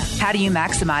manage them? How do you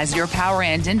maximize your power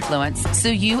and influence so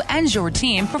you and your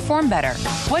team perform better?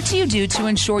 What do you do to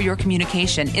ensure your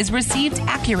communication is received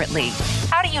accurately?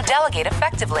 How do you delegate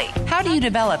effectively? How do you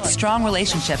develop strong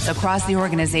relationships across the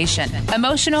organization?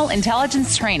 Emotional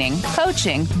intelligence training,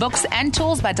 coaching, books, and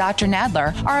tools by Dr.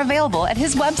 Nadler are available at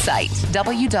his website,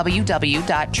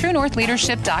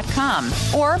 www.truenorthleadership.com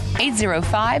or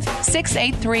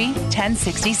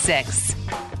 805-683-1066.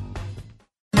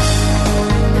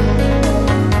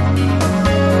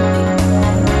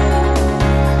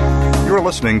 You're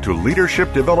listening to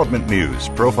Leadership Development News,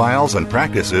 Profiles and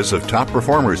Practices of Top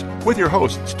Performers, with your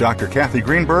hosts, Dr. Kathy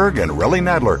Greenberg and Relly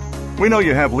Nadler. We know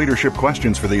you have leadership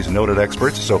questions for these noted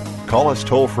experts, so call us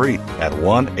toll-free at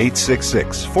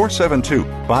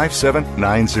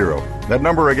 1-866-472-5790. That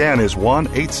number again is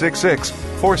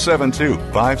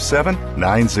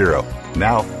 1-866-472-5790.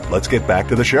 Now, let's get back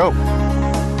to the show.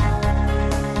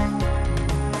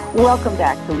 Welcome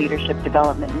back to Leadership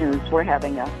Development News. We're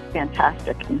having a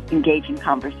fantastic and engaging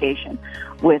conversation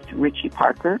with Richie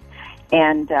Parker.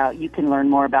 And you can learn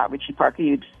more about Richie Parker.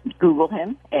 You just Google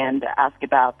him and ask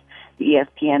about the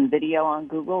ESPN video on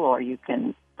Google, or you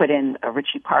can put in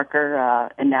Richie Parker,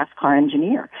 a NASCAR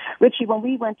engineer. Richie, when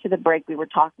we went to the break, we were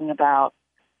talking about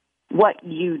what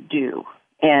you do.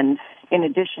 And in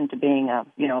addition to being a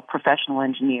professional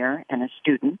engineer and a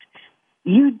student,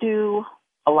 you do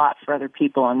a lot for other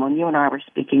people. And when you and I were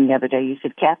speaking the other day, you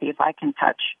said, Kathy, if I can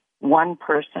touch one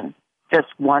person,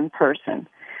 just one person,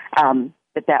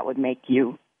 that would make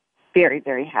you very,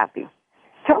 very happy.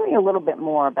 Tell me a little bit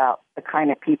more about the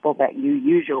kind of people that you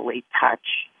usually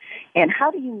touch, and how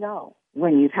do you know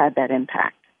when you've had that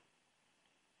impact?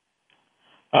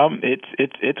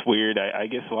 It's weird. I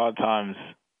guess a lot of times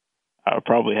I would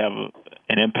probably have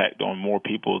an impact on more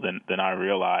people than I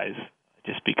realize,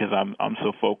 just because I'm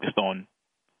so focused on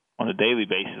a daily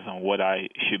basis on what I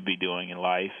should be doing in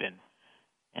life, and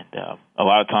a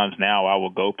lot of times now I will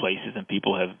go places and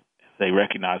people they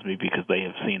recognize me because they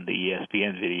have seen the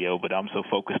ESPN video, but I'm so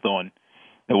focused on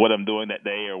what I'm doing that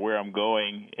day or where I'm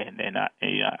going, and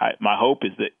my hope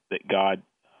is that God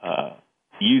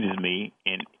uses me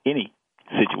in any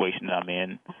situation I'm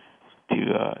in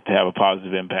to have a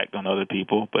positive impact on other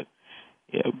people, but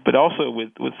also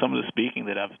with some of the speaking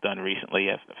that I've done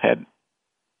recently, I've had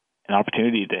an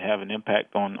opportunity to have an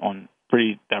impact on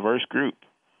pretty diverse group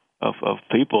of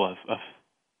people. I've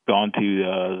gone to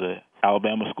the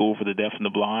Alabama School for the Deaf and the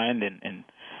Blind and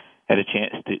had a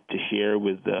chance to share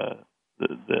with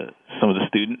some of the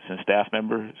students and staff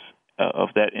members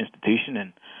of that institution,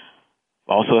 and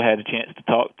also had a chance to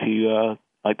talk to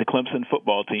like the Clemson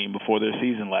football team before their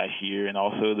season last year, and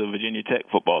also the Virginia Tech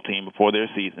football team before their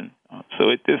season.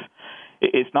 So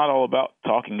it's not all about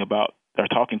talking to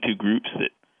groups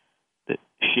that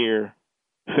share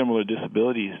similar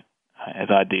disabilities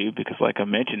as I do, because like I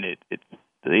mentioned, it's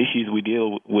the issues we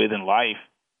deal with in life,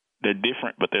 they're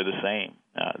different, but they're the same.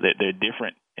 They're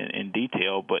different in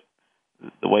detail, but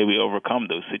the way we overcome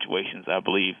those situations, I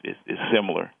believe, is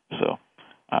similar. So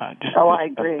I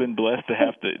agree. I've been blessed to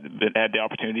have had the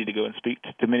opportunity to go and speak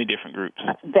to many different groups.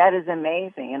 That is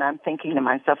amazing, and I'm thinking to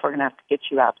myself, we're going to have to get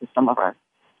you out to some of our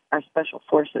special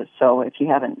forces. So if you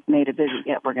haven't made a visit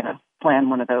yet, we're going to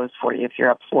plan one of those for you if you're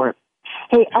up for it.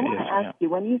 Hey, I want to ask you,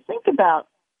 when you think about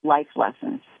life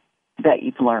lessons that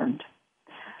you've learned,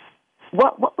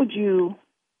 what would you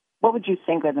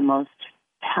think are the most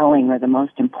telling or the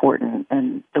most important,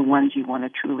 and the ones you want to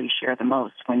truly share the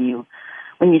most when you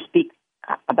speak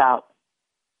about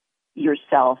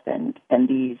yourself and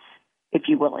these, if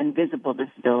you will, invisible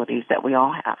disabilities that we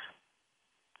all have?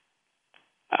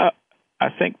 I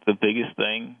think the biggest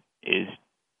thing is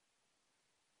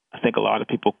I think a lot of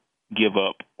people give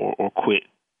up or quit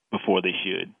before they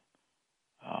should.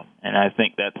 And I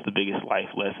think that's the biggest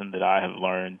life lesson that I have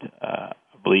learned. I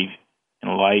believe in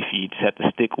life you just have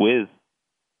to stick with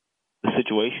the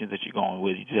situations that you're going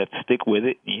with. You just have to stick with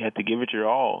it, and you have to give it your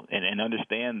all, and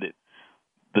understand that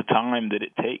the time that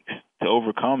it takes to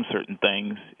overcome certain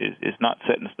things is not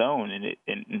set in stone,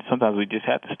 and sometimes we just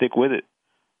have to stick with it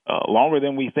longer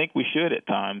than we think we should at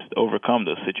times to overcome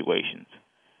those situations.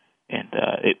 And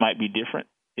it might be different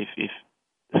if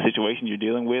the situation you're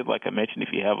dealing with, like I mentioned,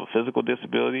 if you have a physical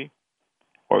disability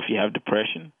or if you have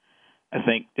depression. I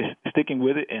think just sticking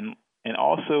with it and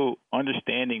also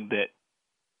understanding that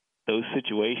those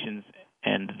situations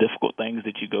and the difficult things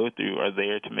that you go through are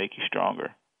there to make you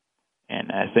stronger. And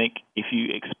I think if you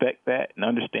expect that and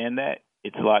understand that,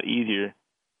 it's a lot easier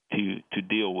to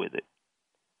deal with it.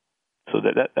 So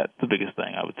that's the biggest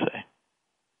thing, I would say.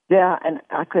 Yeah, and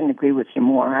I couldn't agree with you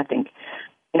more. I think,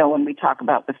 when we talk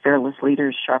about the fearless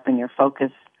leaders, sharpen your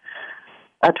focus,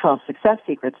 12 success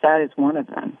secrets, that is one of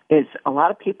them. Is a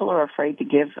lot of people are afraid to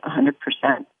give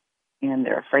 100%, and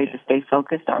they're afraid to stay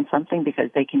focused on something because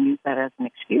they can use that as an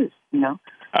excuse.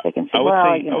 They can say,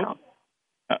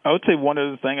 I would say one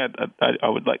other thing I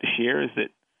would like to share is that,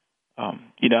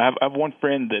 I have one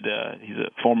friend that he's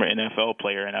a former NFL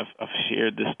player, and I've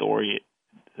shared this story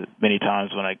many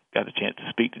times when I got a chance to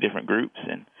speak to different groups,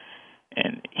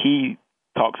 and he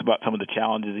talks about some of the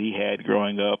challenges he had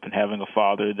growing up and having a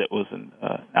father that was an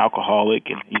alcoholic,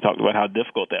 and he talked about how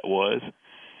difficult that was.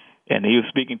 And he was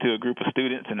speaking to a group of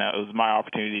students, and it was my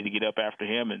opportunity to get up after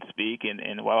him and speak.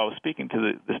 And while I was speaking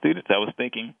to the students, I was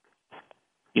thinking,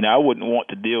 I wouldn't want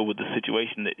to deal with the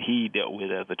situation that he dealt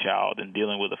with as a child, and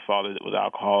dealing with a father that was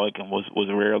alcoholic and was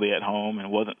rarely at home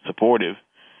and wasn't supportive.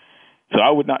 So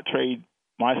I would not trade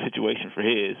my situation for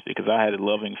his, because I had a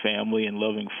loving family and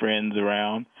loving friends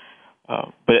around.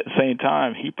 But at the same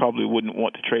time, he probably wouldn't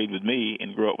want to trade with me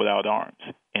and grow up without arms.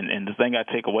 And the thing I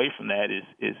take away from that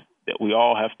is that we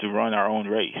all have to run our own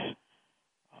race.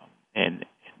 And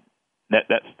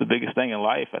that's the biggest thing in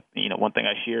life. One thing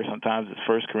I share sometimes is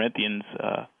 1 Corinthians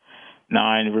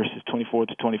 9 verses 24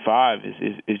 to 25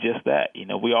 is just that.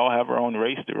 We all have our own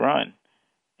race to run.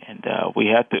 And we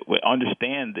have to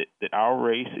understand that our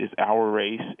race is our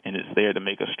race, and it's there to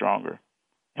make us stronger.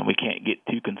 And we can't get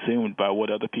too consumed by what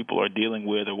other people are dealing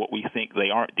with or what we think they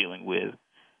aren't dealing with.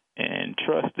 And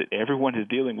trust that everyone is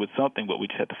dealing with something, but we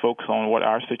just have to focus on what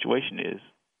our situation is.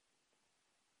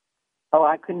 Oh,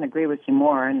 I couldn't agree with you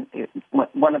more. And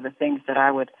one of the things that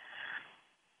I would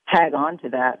tag on to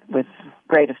that with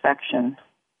great affection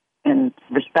and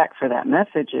respect for that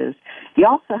message is you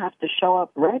also have to show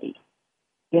up ready.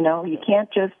 You can't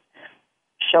just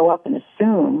show up and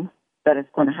assume that it's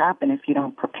going to happen if you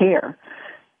don't prepare.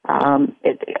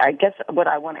 I guess what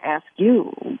I want to ask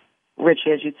you,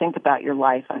 Richie, as you think about your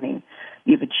life,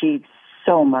 you've achieved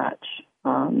so much.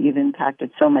 You've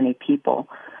impacted so many people.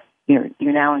 You're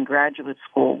now in graduate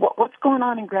school. What's going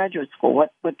on in graduate school?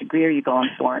 What degree are you going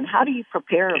for, and how do you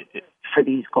prepare for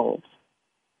these goals?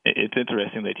 It's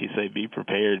interesting that you say be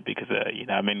prepared, because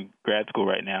I'm in grad school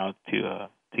right now to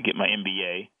get my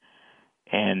MBA,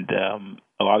 and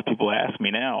a lot of people ask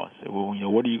me now,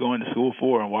 what are you going to school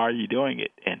for, and why are you doing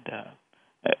it? And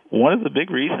one of the big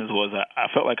reasons was I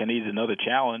felt like I needed another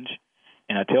challenge,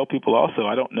 and I tell people also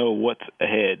I don't know what's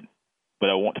ahead, but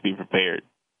I want to be prepared,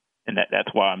 and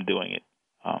that's why I'm doing it.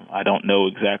 I don't know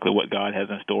exactly what God has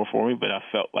in store for me, but I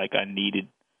felt like I needed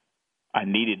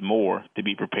more to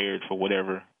be prepared for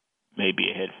whatever may be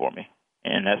ahead for me,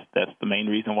 and that's the main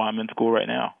reason why I'm in school right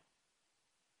now.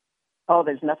 Oh,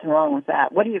 there's nothing wrong with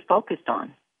that. What are you focused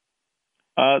on?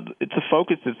 It's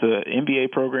an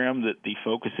MBA program that the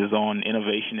focus is on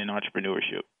innovation and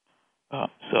entrepreneurship.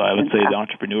 So I would say the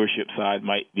entrepreneurship side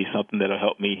might be something that will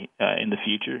help me in the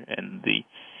future, and the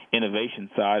innovation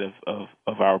side of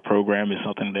our program is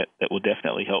something that will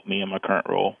definitely help me in my current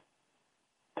role.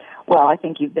 Well, I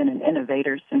think you've been an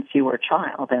innovator since you were a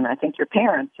child, and I think your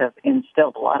parents have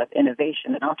instilled a lot of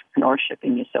innovation and entrepreneurship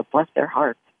in you, so bless their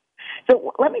hearts.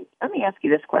 So let me ask you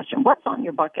this question. What's on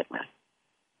your bucket list?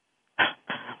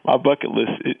 My bucket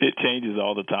list, it changes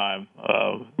all the time.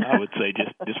 I would say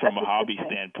just from a hobby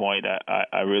standpoint,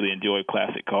 I really enjoy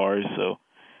classic cars, so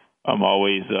I'm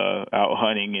always out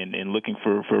hunting and looking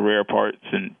for rare parts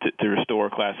and to restore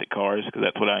classic cars, because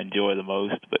that's what I enjoy the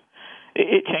most. But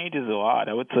it changes a lot.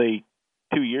 I would say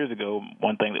 2 years ago,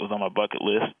 one thing that was on my bucket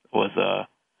list was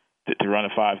to run a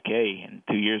 5K, and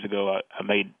 2 years ago I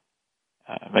made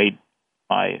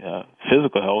my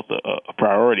physical health a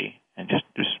priority, and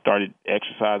just started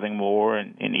exercising more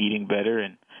and eating better,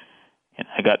 and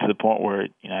I got to the point where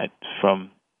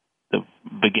from the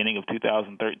beginning of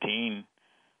 2013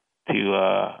 to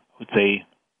I would say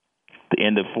the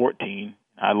end of 14,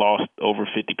 I lost over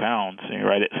 50 pounds,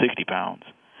 right at 60 pounds,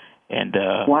 and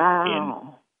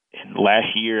wow. And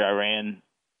last year I ran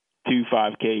 2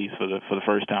 5Ks for the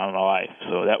first time in my life,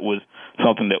 so that was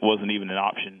something that wasn't even an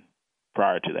option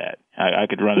prior to that. I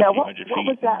could run a few hundred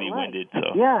feet and be winded.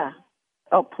 So yeah.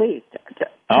 Oh, please.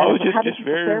 How did you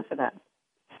prepare for that?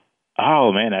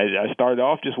 Oh man, I started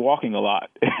off just walking a lot,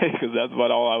 because that's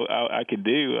about all I could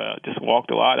do. Just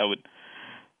walked a lot. I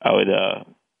would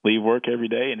leave work every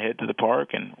day and head to the park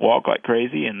and walk like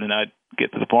crazy, and then I'd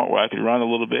get to the point where I could run a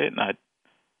little bit, and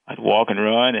I'd walk and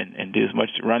run and do as much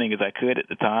running as I could at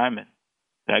the time, and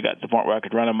then I got to the point where I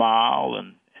could run a mile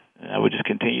and And I would just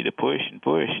continue to push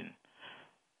until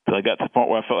I got to the point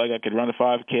where I felt like I could run a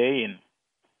 5K, and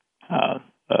a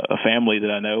family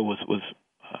that I know was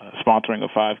sponsoring a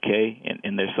 5K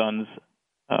in their son's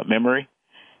memory.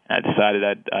 And I decided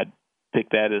I'd pick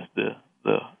that as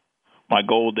my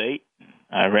goal date.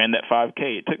 I ran that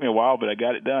 5K. It took me a while, but I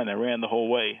got it done. I ran the whole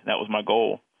way. That was my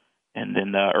goal. And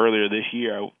then earlier this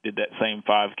year, I did that same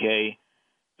 5K,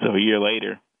 so a year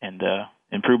later, and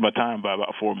improved my time by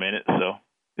about 4 minutes. So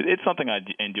it's something I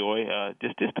enjoy,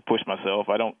 just to push myself.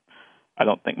 I don't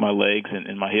think my legs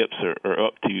and my hips are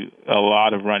up to a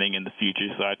lot of running in the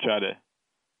future. So I try to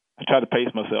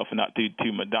pace myself and not do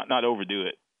too much, not overdo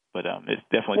it. But it's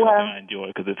definitely something I enjoy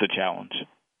because it's a challenge.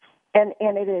 And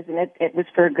it is, and it was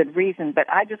for a good reason. But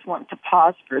I just want to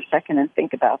pause for a second and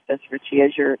think about this, Richie,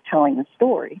 as you're telling the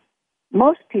story.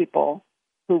 Most people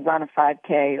who run a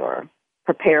 5K or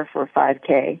prepare for a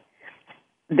 5K,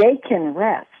 they can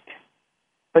rest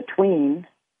between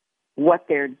what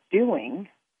they're doing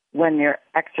when they're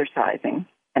exercising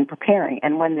and preparing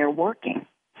and when they're working.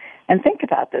 And think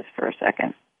about this for a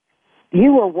second.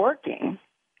 You are working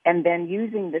and then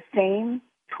using the same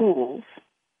tools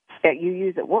that you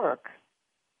use at work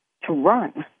to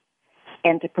run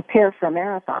and to prepare for a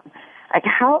marathon.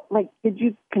 Did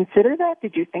you consider that?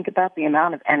 Did you think about the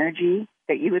amount of energy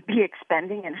that you would be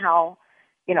expending and how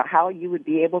you would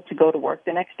be able to go to work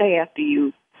the next day after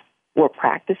you were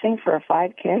practicing for a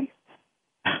 5K?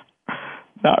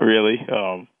 Not really.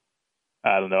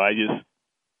 I don't know. I just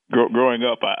growing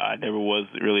up, I never was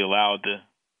really allowed to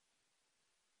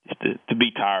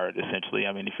be tired. Essentially,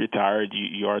 I mean, if you're tired,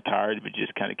 you are tired, but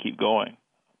just kind of keep going.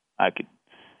 It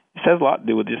has a lot to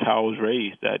do with just how I was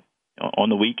raised. That on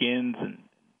the weekends and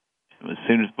as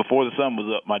soon as before the sun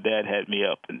was up, my dad had me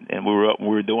up, and we were up and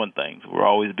we were doing things. We were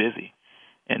always busy,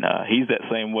 and he's that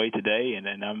same way today,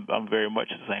 and I'm very much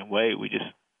the same way.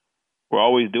 We're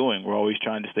always doing. We're always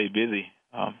trying to stay busy.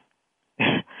 I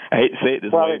hate to say it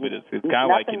this way, but it's kind of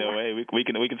like, hey, we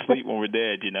can sleep when we're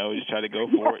dead, just try to go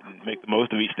for it and make the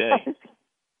most of each day.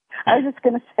 I was just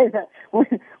going to say that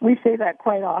we say that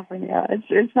quite often. Yeah,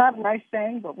 it's not a nice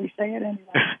saying, but we say it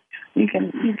anyway. You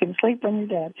can sleep when you're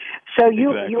dead. So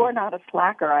you are not a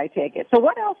slacker, I take it. So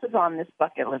what else is on this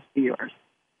bucket list of yours?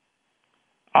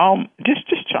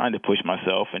 Just trying to push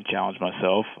myself and challenge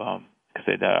myself. I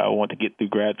said I want to get through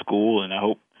grad school, and I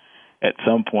hope at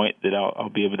some point that I'll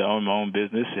be able to own my own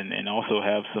business and also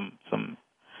have some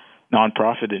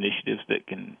nonprofit initiatives that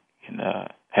can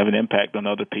have an impact on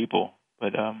other people.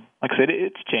 But like I said,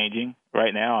 it's changing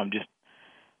right now. I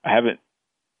haven't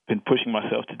been pushing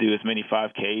myself to do as many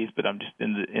 5Ks, but I'm just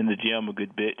in the gym a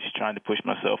good bit, just trying to push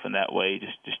myself in that way,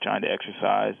 just trying to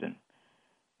exercise and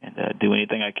do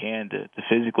anything I can to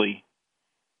physically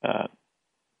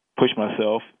push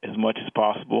myself as much as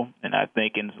possible. And I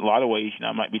think in a lot of ways,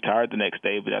 I might be tired the next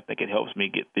day, but I think it helps me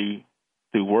get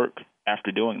through work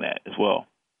after doing that as well.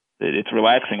 It's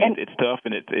relaxing. It's tough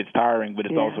and it's tiring, but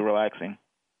it's also relaxing.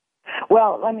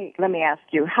 Well, let me ask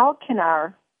you, how can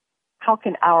our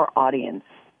audience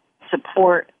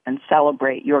support and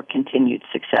celebrate your continued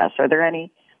success? Are there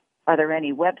any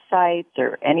websites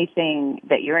or anything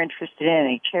that you're interested in,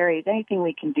 any charities, anything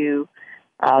we can do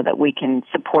that we can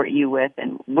support you with,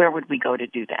 and where would we go to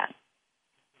do that?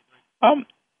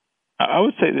 I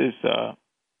would say there's,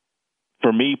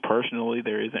 for me personally,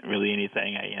 there isn't really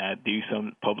anything. I do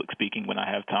some public speaking when I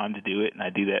have time to do it, and I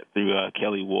do that through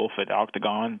Kelly Wolf at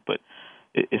Octagon. But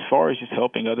as far as just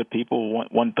helping other people,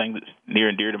 one thing that's near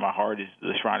and dear to my heart is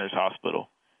the Shriners Hospital,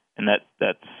 and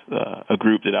that's a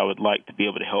group that I would like to be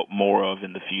able to help more of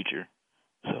in the future.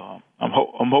 So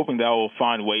I'm hoping that I will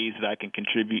find ways that I can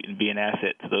contribute and be an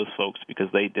asset to those folks because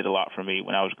they did a lot for me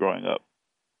when I was growing up.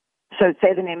 So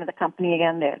say the name of the company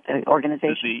again, the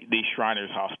organization? The Shriners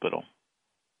Hospital.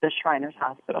 The Shriners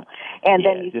Hospital. And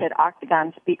then you said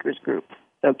Octagon Speakers Group.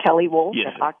 So Kelly Wolf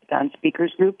at Octagon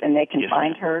Speakers Group, and they can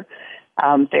find her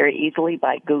very easily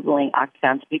by Googling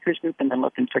Octagon Speakers Group and then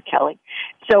looking for Kelly.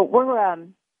 So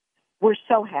we're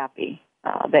so happy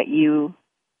that you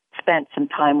spent some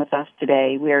time with us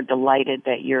today. We are delighted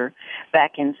that you're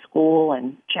back in school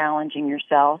and challenging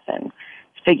yourself and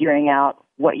figuring out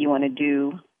what you want to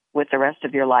do with the rest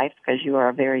of your life because you are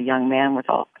a very young man with,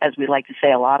 as we like to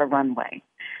say, a lot of runway.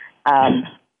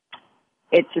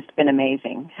 It's just been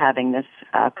amazing having this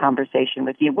conversation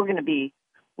with you. We're going to be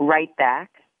right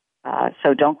back,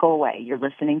 so don't go away. You're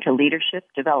listening to Leadership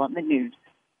Development News.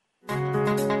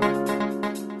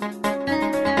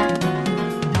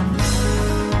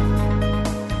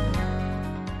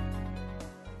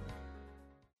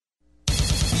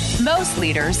 Most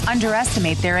leaders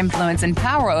underestimate their influence and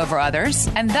power over others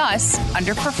and thus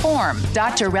underperform.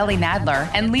 Dr. Relly Nadler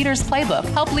and Leaders Playbook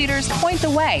help leaders point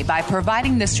the way by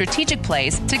providing the strategic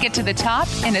plays to get to the top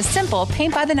in a simple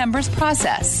paint-by-the-numbers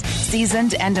process.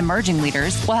 Seasoned and emerging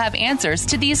leaders will have answers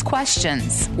to these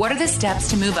questions. What are the steps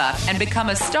to move up and become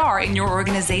a star in your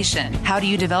organization? How do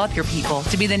you develop your people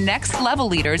to be the next level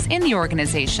leaders in the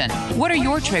organization? What are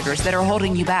your triggers that are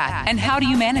holding you back, and how do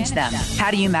you manage them?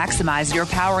 How do you maximize your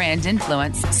power and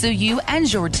influence so you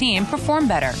and your team perform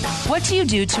better? What do you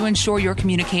do to ensure your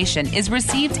communication is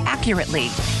received accurately?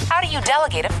 How do you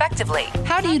delegate effectively?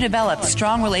 How do you develop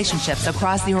strong relationships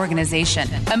across the organization?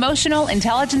 Emotional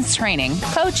intelligence training,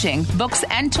 coaching, books,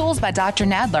 and tools by Dr.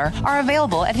 Nadler are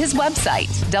available at his website,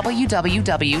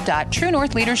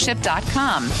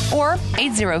 www.truenorthleadership.com or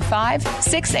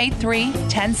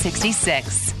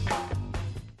 805-683-1066.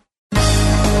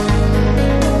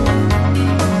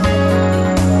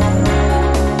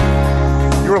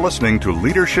 You're listening to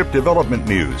Leadership Development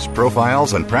News,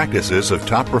 Profiles and Practices of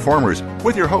Top Performers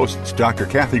with your hosts, Dr.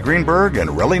 Kathy Greenberg and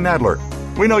Relly Nadler.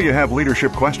 We know you have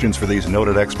leadership questions for these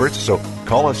noted experts, so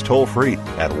call us toll-free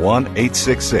at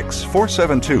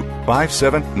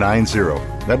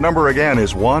 1-866-472-5790. That number again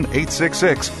is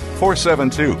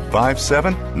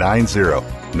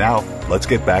 1-866-472-5790. Now, let's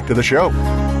get back to the show.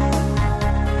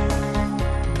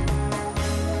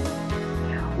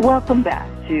 Welcome back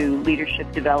to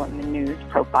Leadership Development News,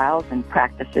 Profiles and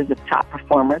Practices of Top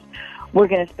Performers. We're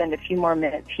going to spend a few more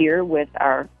minutes here with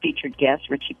our featured guest,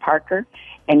 Richie Parker.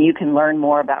 And you can learn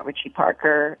more about Richie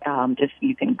Parker.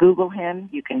 You can Google him.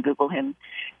 You can Google him,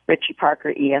 Richie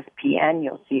Parker, ESPN.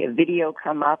 You'll see a video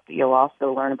come up. You'll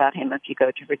also learn about him if you go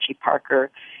to Richie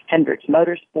Parker, Hendricks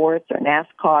Motorsports or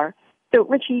NASCAR. So,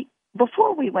 Richie,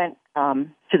 before we went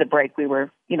to the break, we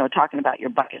were, talking about your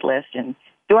bucket list. And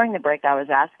during the break, I was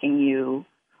asking you,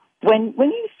 when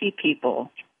you see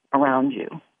people around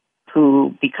you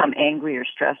who become angry or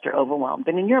stressed or overwhelmed,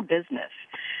 and in your business,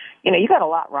 you got a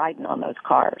lot riding on those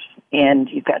cars, and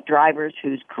you've got drivers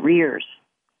whose careers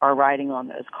are riding on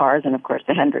those cars, and of course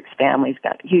the Hendricks family's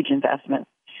got huge investment.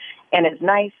 And it's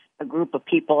nice, a group of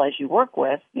people as you work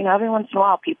with, every once in a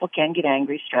while people can get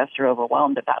angry, stressed, or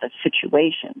overwhelmed about a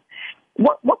situation.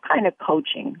 What kind of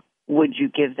coaching would you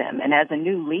give them? And as a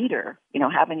new leader,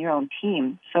 having your own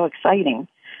team, so exciting.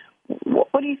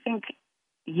 What do you think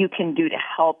you can do to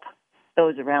help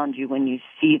those around you when you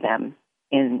see them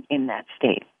in that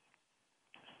state?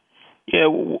 Yeah,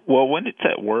 well, when it's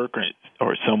at work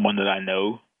or someone that I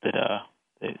know that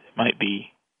it might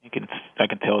be, I can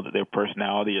tell that their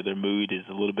personality or their mood is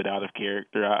a little bit out of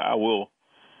character, I will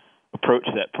approach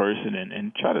that person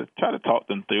and try to talk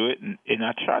them through it, and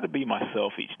I try to be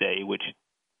myself each day. Which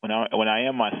when I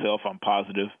am myself, I'm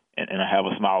positive and I have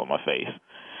a smile on my face.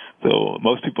 So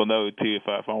most people know, too, if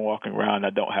I'm walking around and I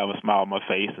don't have a smile on my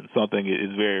face and something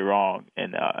is very wrong,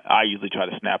 and I usually try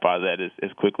to snap out of that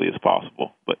as quickly as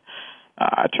possible. But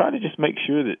I try to just make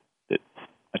sure that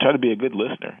I try to be a good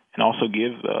listener and also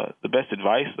give the best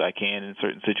advice that I can in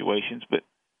certain situations, but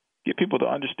get people to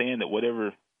understand that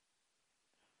whatever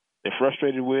they're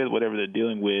frustrated with, whatever they're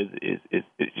dealing with is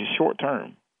just short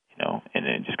term, and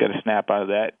then just got to snap out of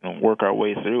that and work our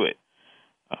way through it.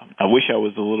 I wish I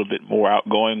was a little bit more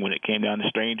outgoing when it came down to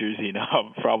strangers.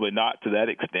 I'm probably not to that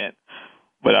extent.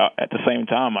 But at the same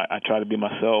time, I try to be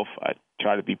myself. I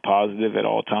try to be positive at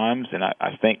all times, and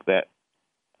I think that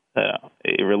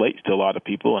it relates to a lot of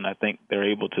people, and I think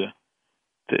they're able to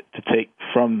take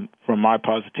from my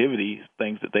positivity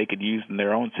things that they could use in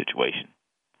their own situation.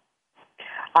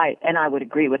 I would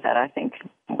agree with that. I think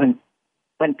when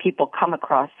people come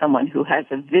across someone who has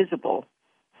a visible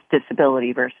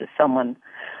disability versus someone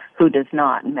who does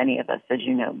not, and many of us, as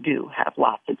you know, do have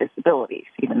lots of disabilities,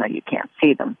 even though you can't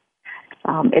see them.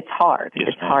 It's hard.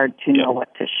 Yes, it's hard to know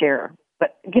what to share.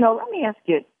 But, let me ask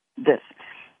you this.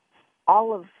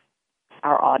 All of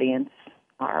our audience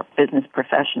are business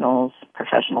professionals,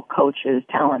 professional coaches,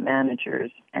 talent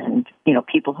managers, and,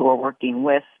 people who are working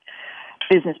with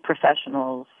business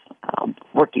professionals,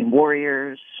 working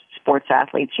warriors, sports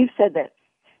athletes. You've said that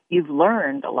you've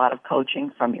learned a lot of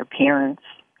coaching from your parents,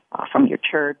 from your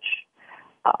church.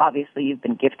 Obviously, you've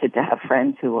been gifted to have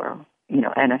friends who are,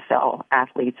 NFL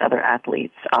athletes, other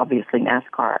athletes, obviously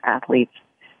NASCAR athletes.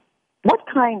 What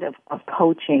kind of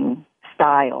coaching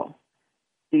style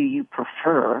do you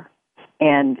prefer,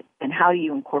 and how do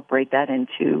you incorporate that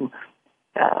into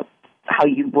how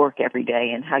you work every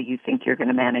day and how you think you're going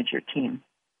to manage your team?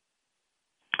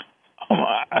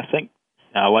 I think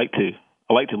I like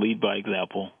to lead by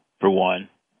example. For one,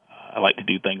 I like to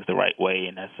do things the right way,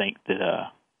 and I think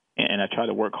that, and I try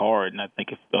to work hard. And I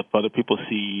think if other people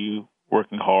see you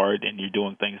working hard and you're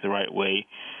doing things the right way,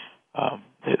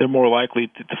 they're more likely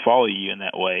to follow you in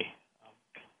that way.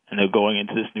 And going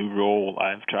into this new role,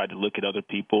 I've tried to look at other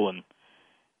people and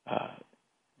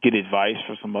get advice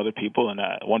from some other people. And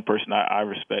one person I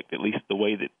respect, at least the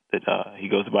way that he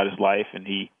goes about his life and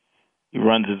he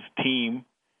runs his team,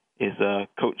 is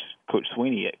Coach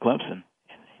Sweeney at Clemson.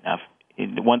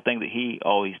 And one thing that he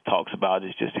always talks about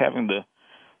is just having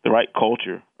the right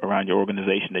culture around your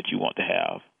organization that you want to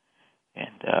have,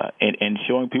 and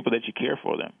showing people that you care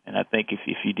for them. And I think if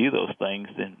you do those things,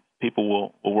 then people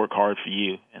will work hard for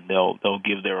you, and they'll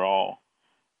give their all.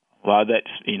 A lot of that,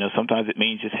 sometimes it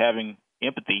means just having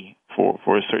empathy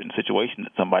for a certain situation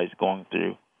that somebody's going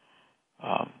through,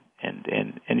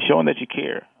 and showing that you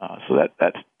care. So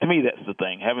that's to me, that's the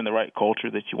thing: having the right culture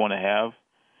that you want to have,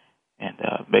 and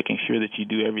making sure that you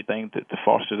do everything to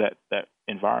foster that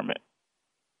environment.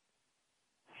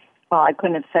 Well, I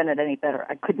couldn't have said it any better.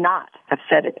 I could not have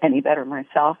said it any better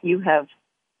myself. You've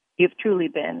truly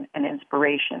been an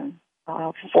inspiration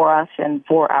for us and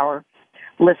for our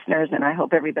listeners, and I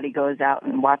hope everybody goes out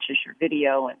and watches your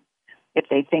video, and if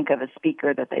they think of a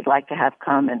speaker that they'd like to have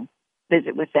come and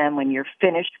visit with them when you're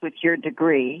finished with your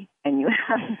degree and you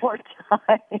have more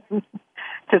time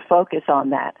to focus on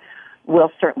that,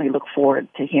 we'll certainly look forward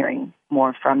to hearing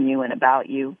more from you and about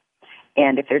you.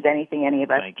 And if there's anything any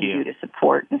of us can do to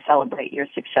support and celebrate your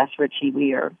success, Richie,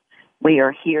 we are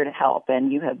here to help.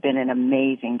 And you have been an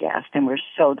amazing guest, and we're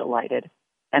so delighted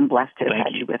and blessed to have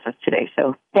had you with us today.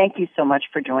 So thank you so much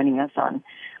for joining us on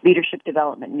Leadership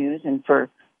Development News. And for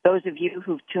those of you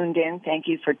who've tuned in, thank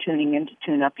you for tuning in to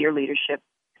tune up your leadership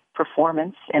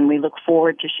performance. And we look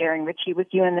forward to sharing Richie with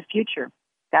you in the future.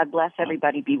 God bless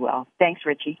everybody. Be well. Thanks,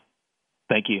 Richie.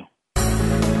 Thank you.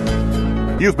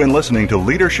 You've been listening to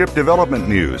Leadership Development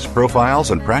News, profiles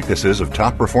and practices of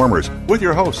top performers with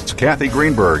your hosts, Kathy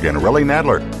Greenberg and Relly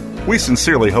Nadler. We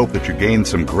sincerely hope that you gained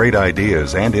some great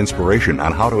ideas and inspiration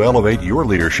on how to elevate your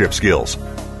leadership skills.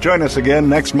 Join us again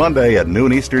next Monday at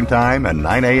noon Eastern Time and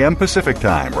 9 a.m. Pacific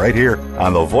Time right here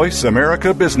on the Voice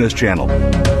America Business Channel.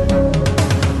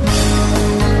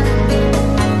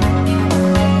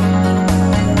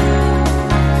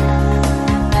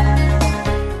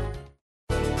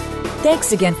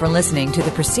 Thanks again for listening to the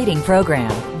preceding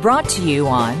program, brought to you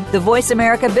on the Voice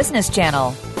America Business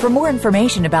Channel. For more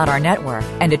information about our network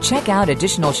and to check out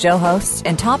additional show hosts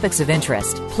and topics of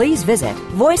interest, please visit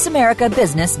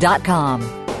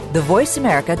voiceamericabusiness.com. The Voice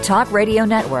America Talk Radio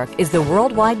Network is the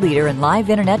worldwide leader in live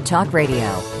Internet talk radio.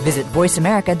 Visit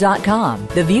voiceamerica.com.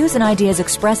 The views and ideas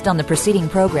expressed on the preceding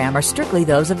program are strictly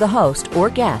those of the host or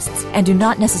guests and do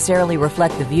not necessarily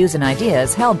reflect the views and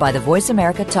ideas held by the Voice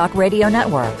America Talk Radio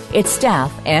Network, its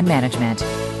staff, and management.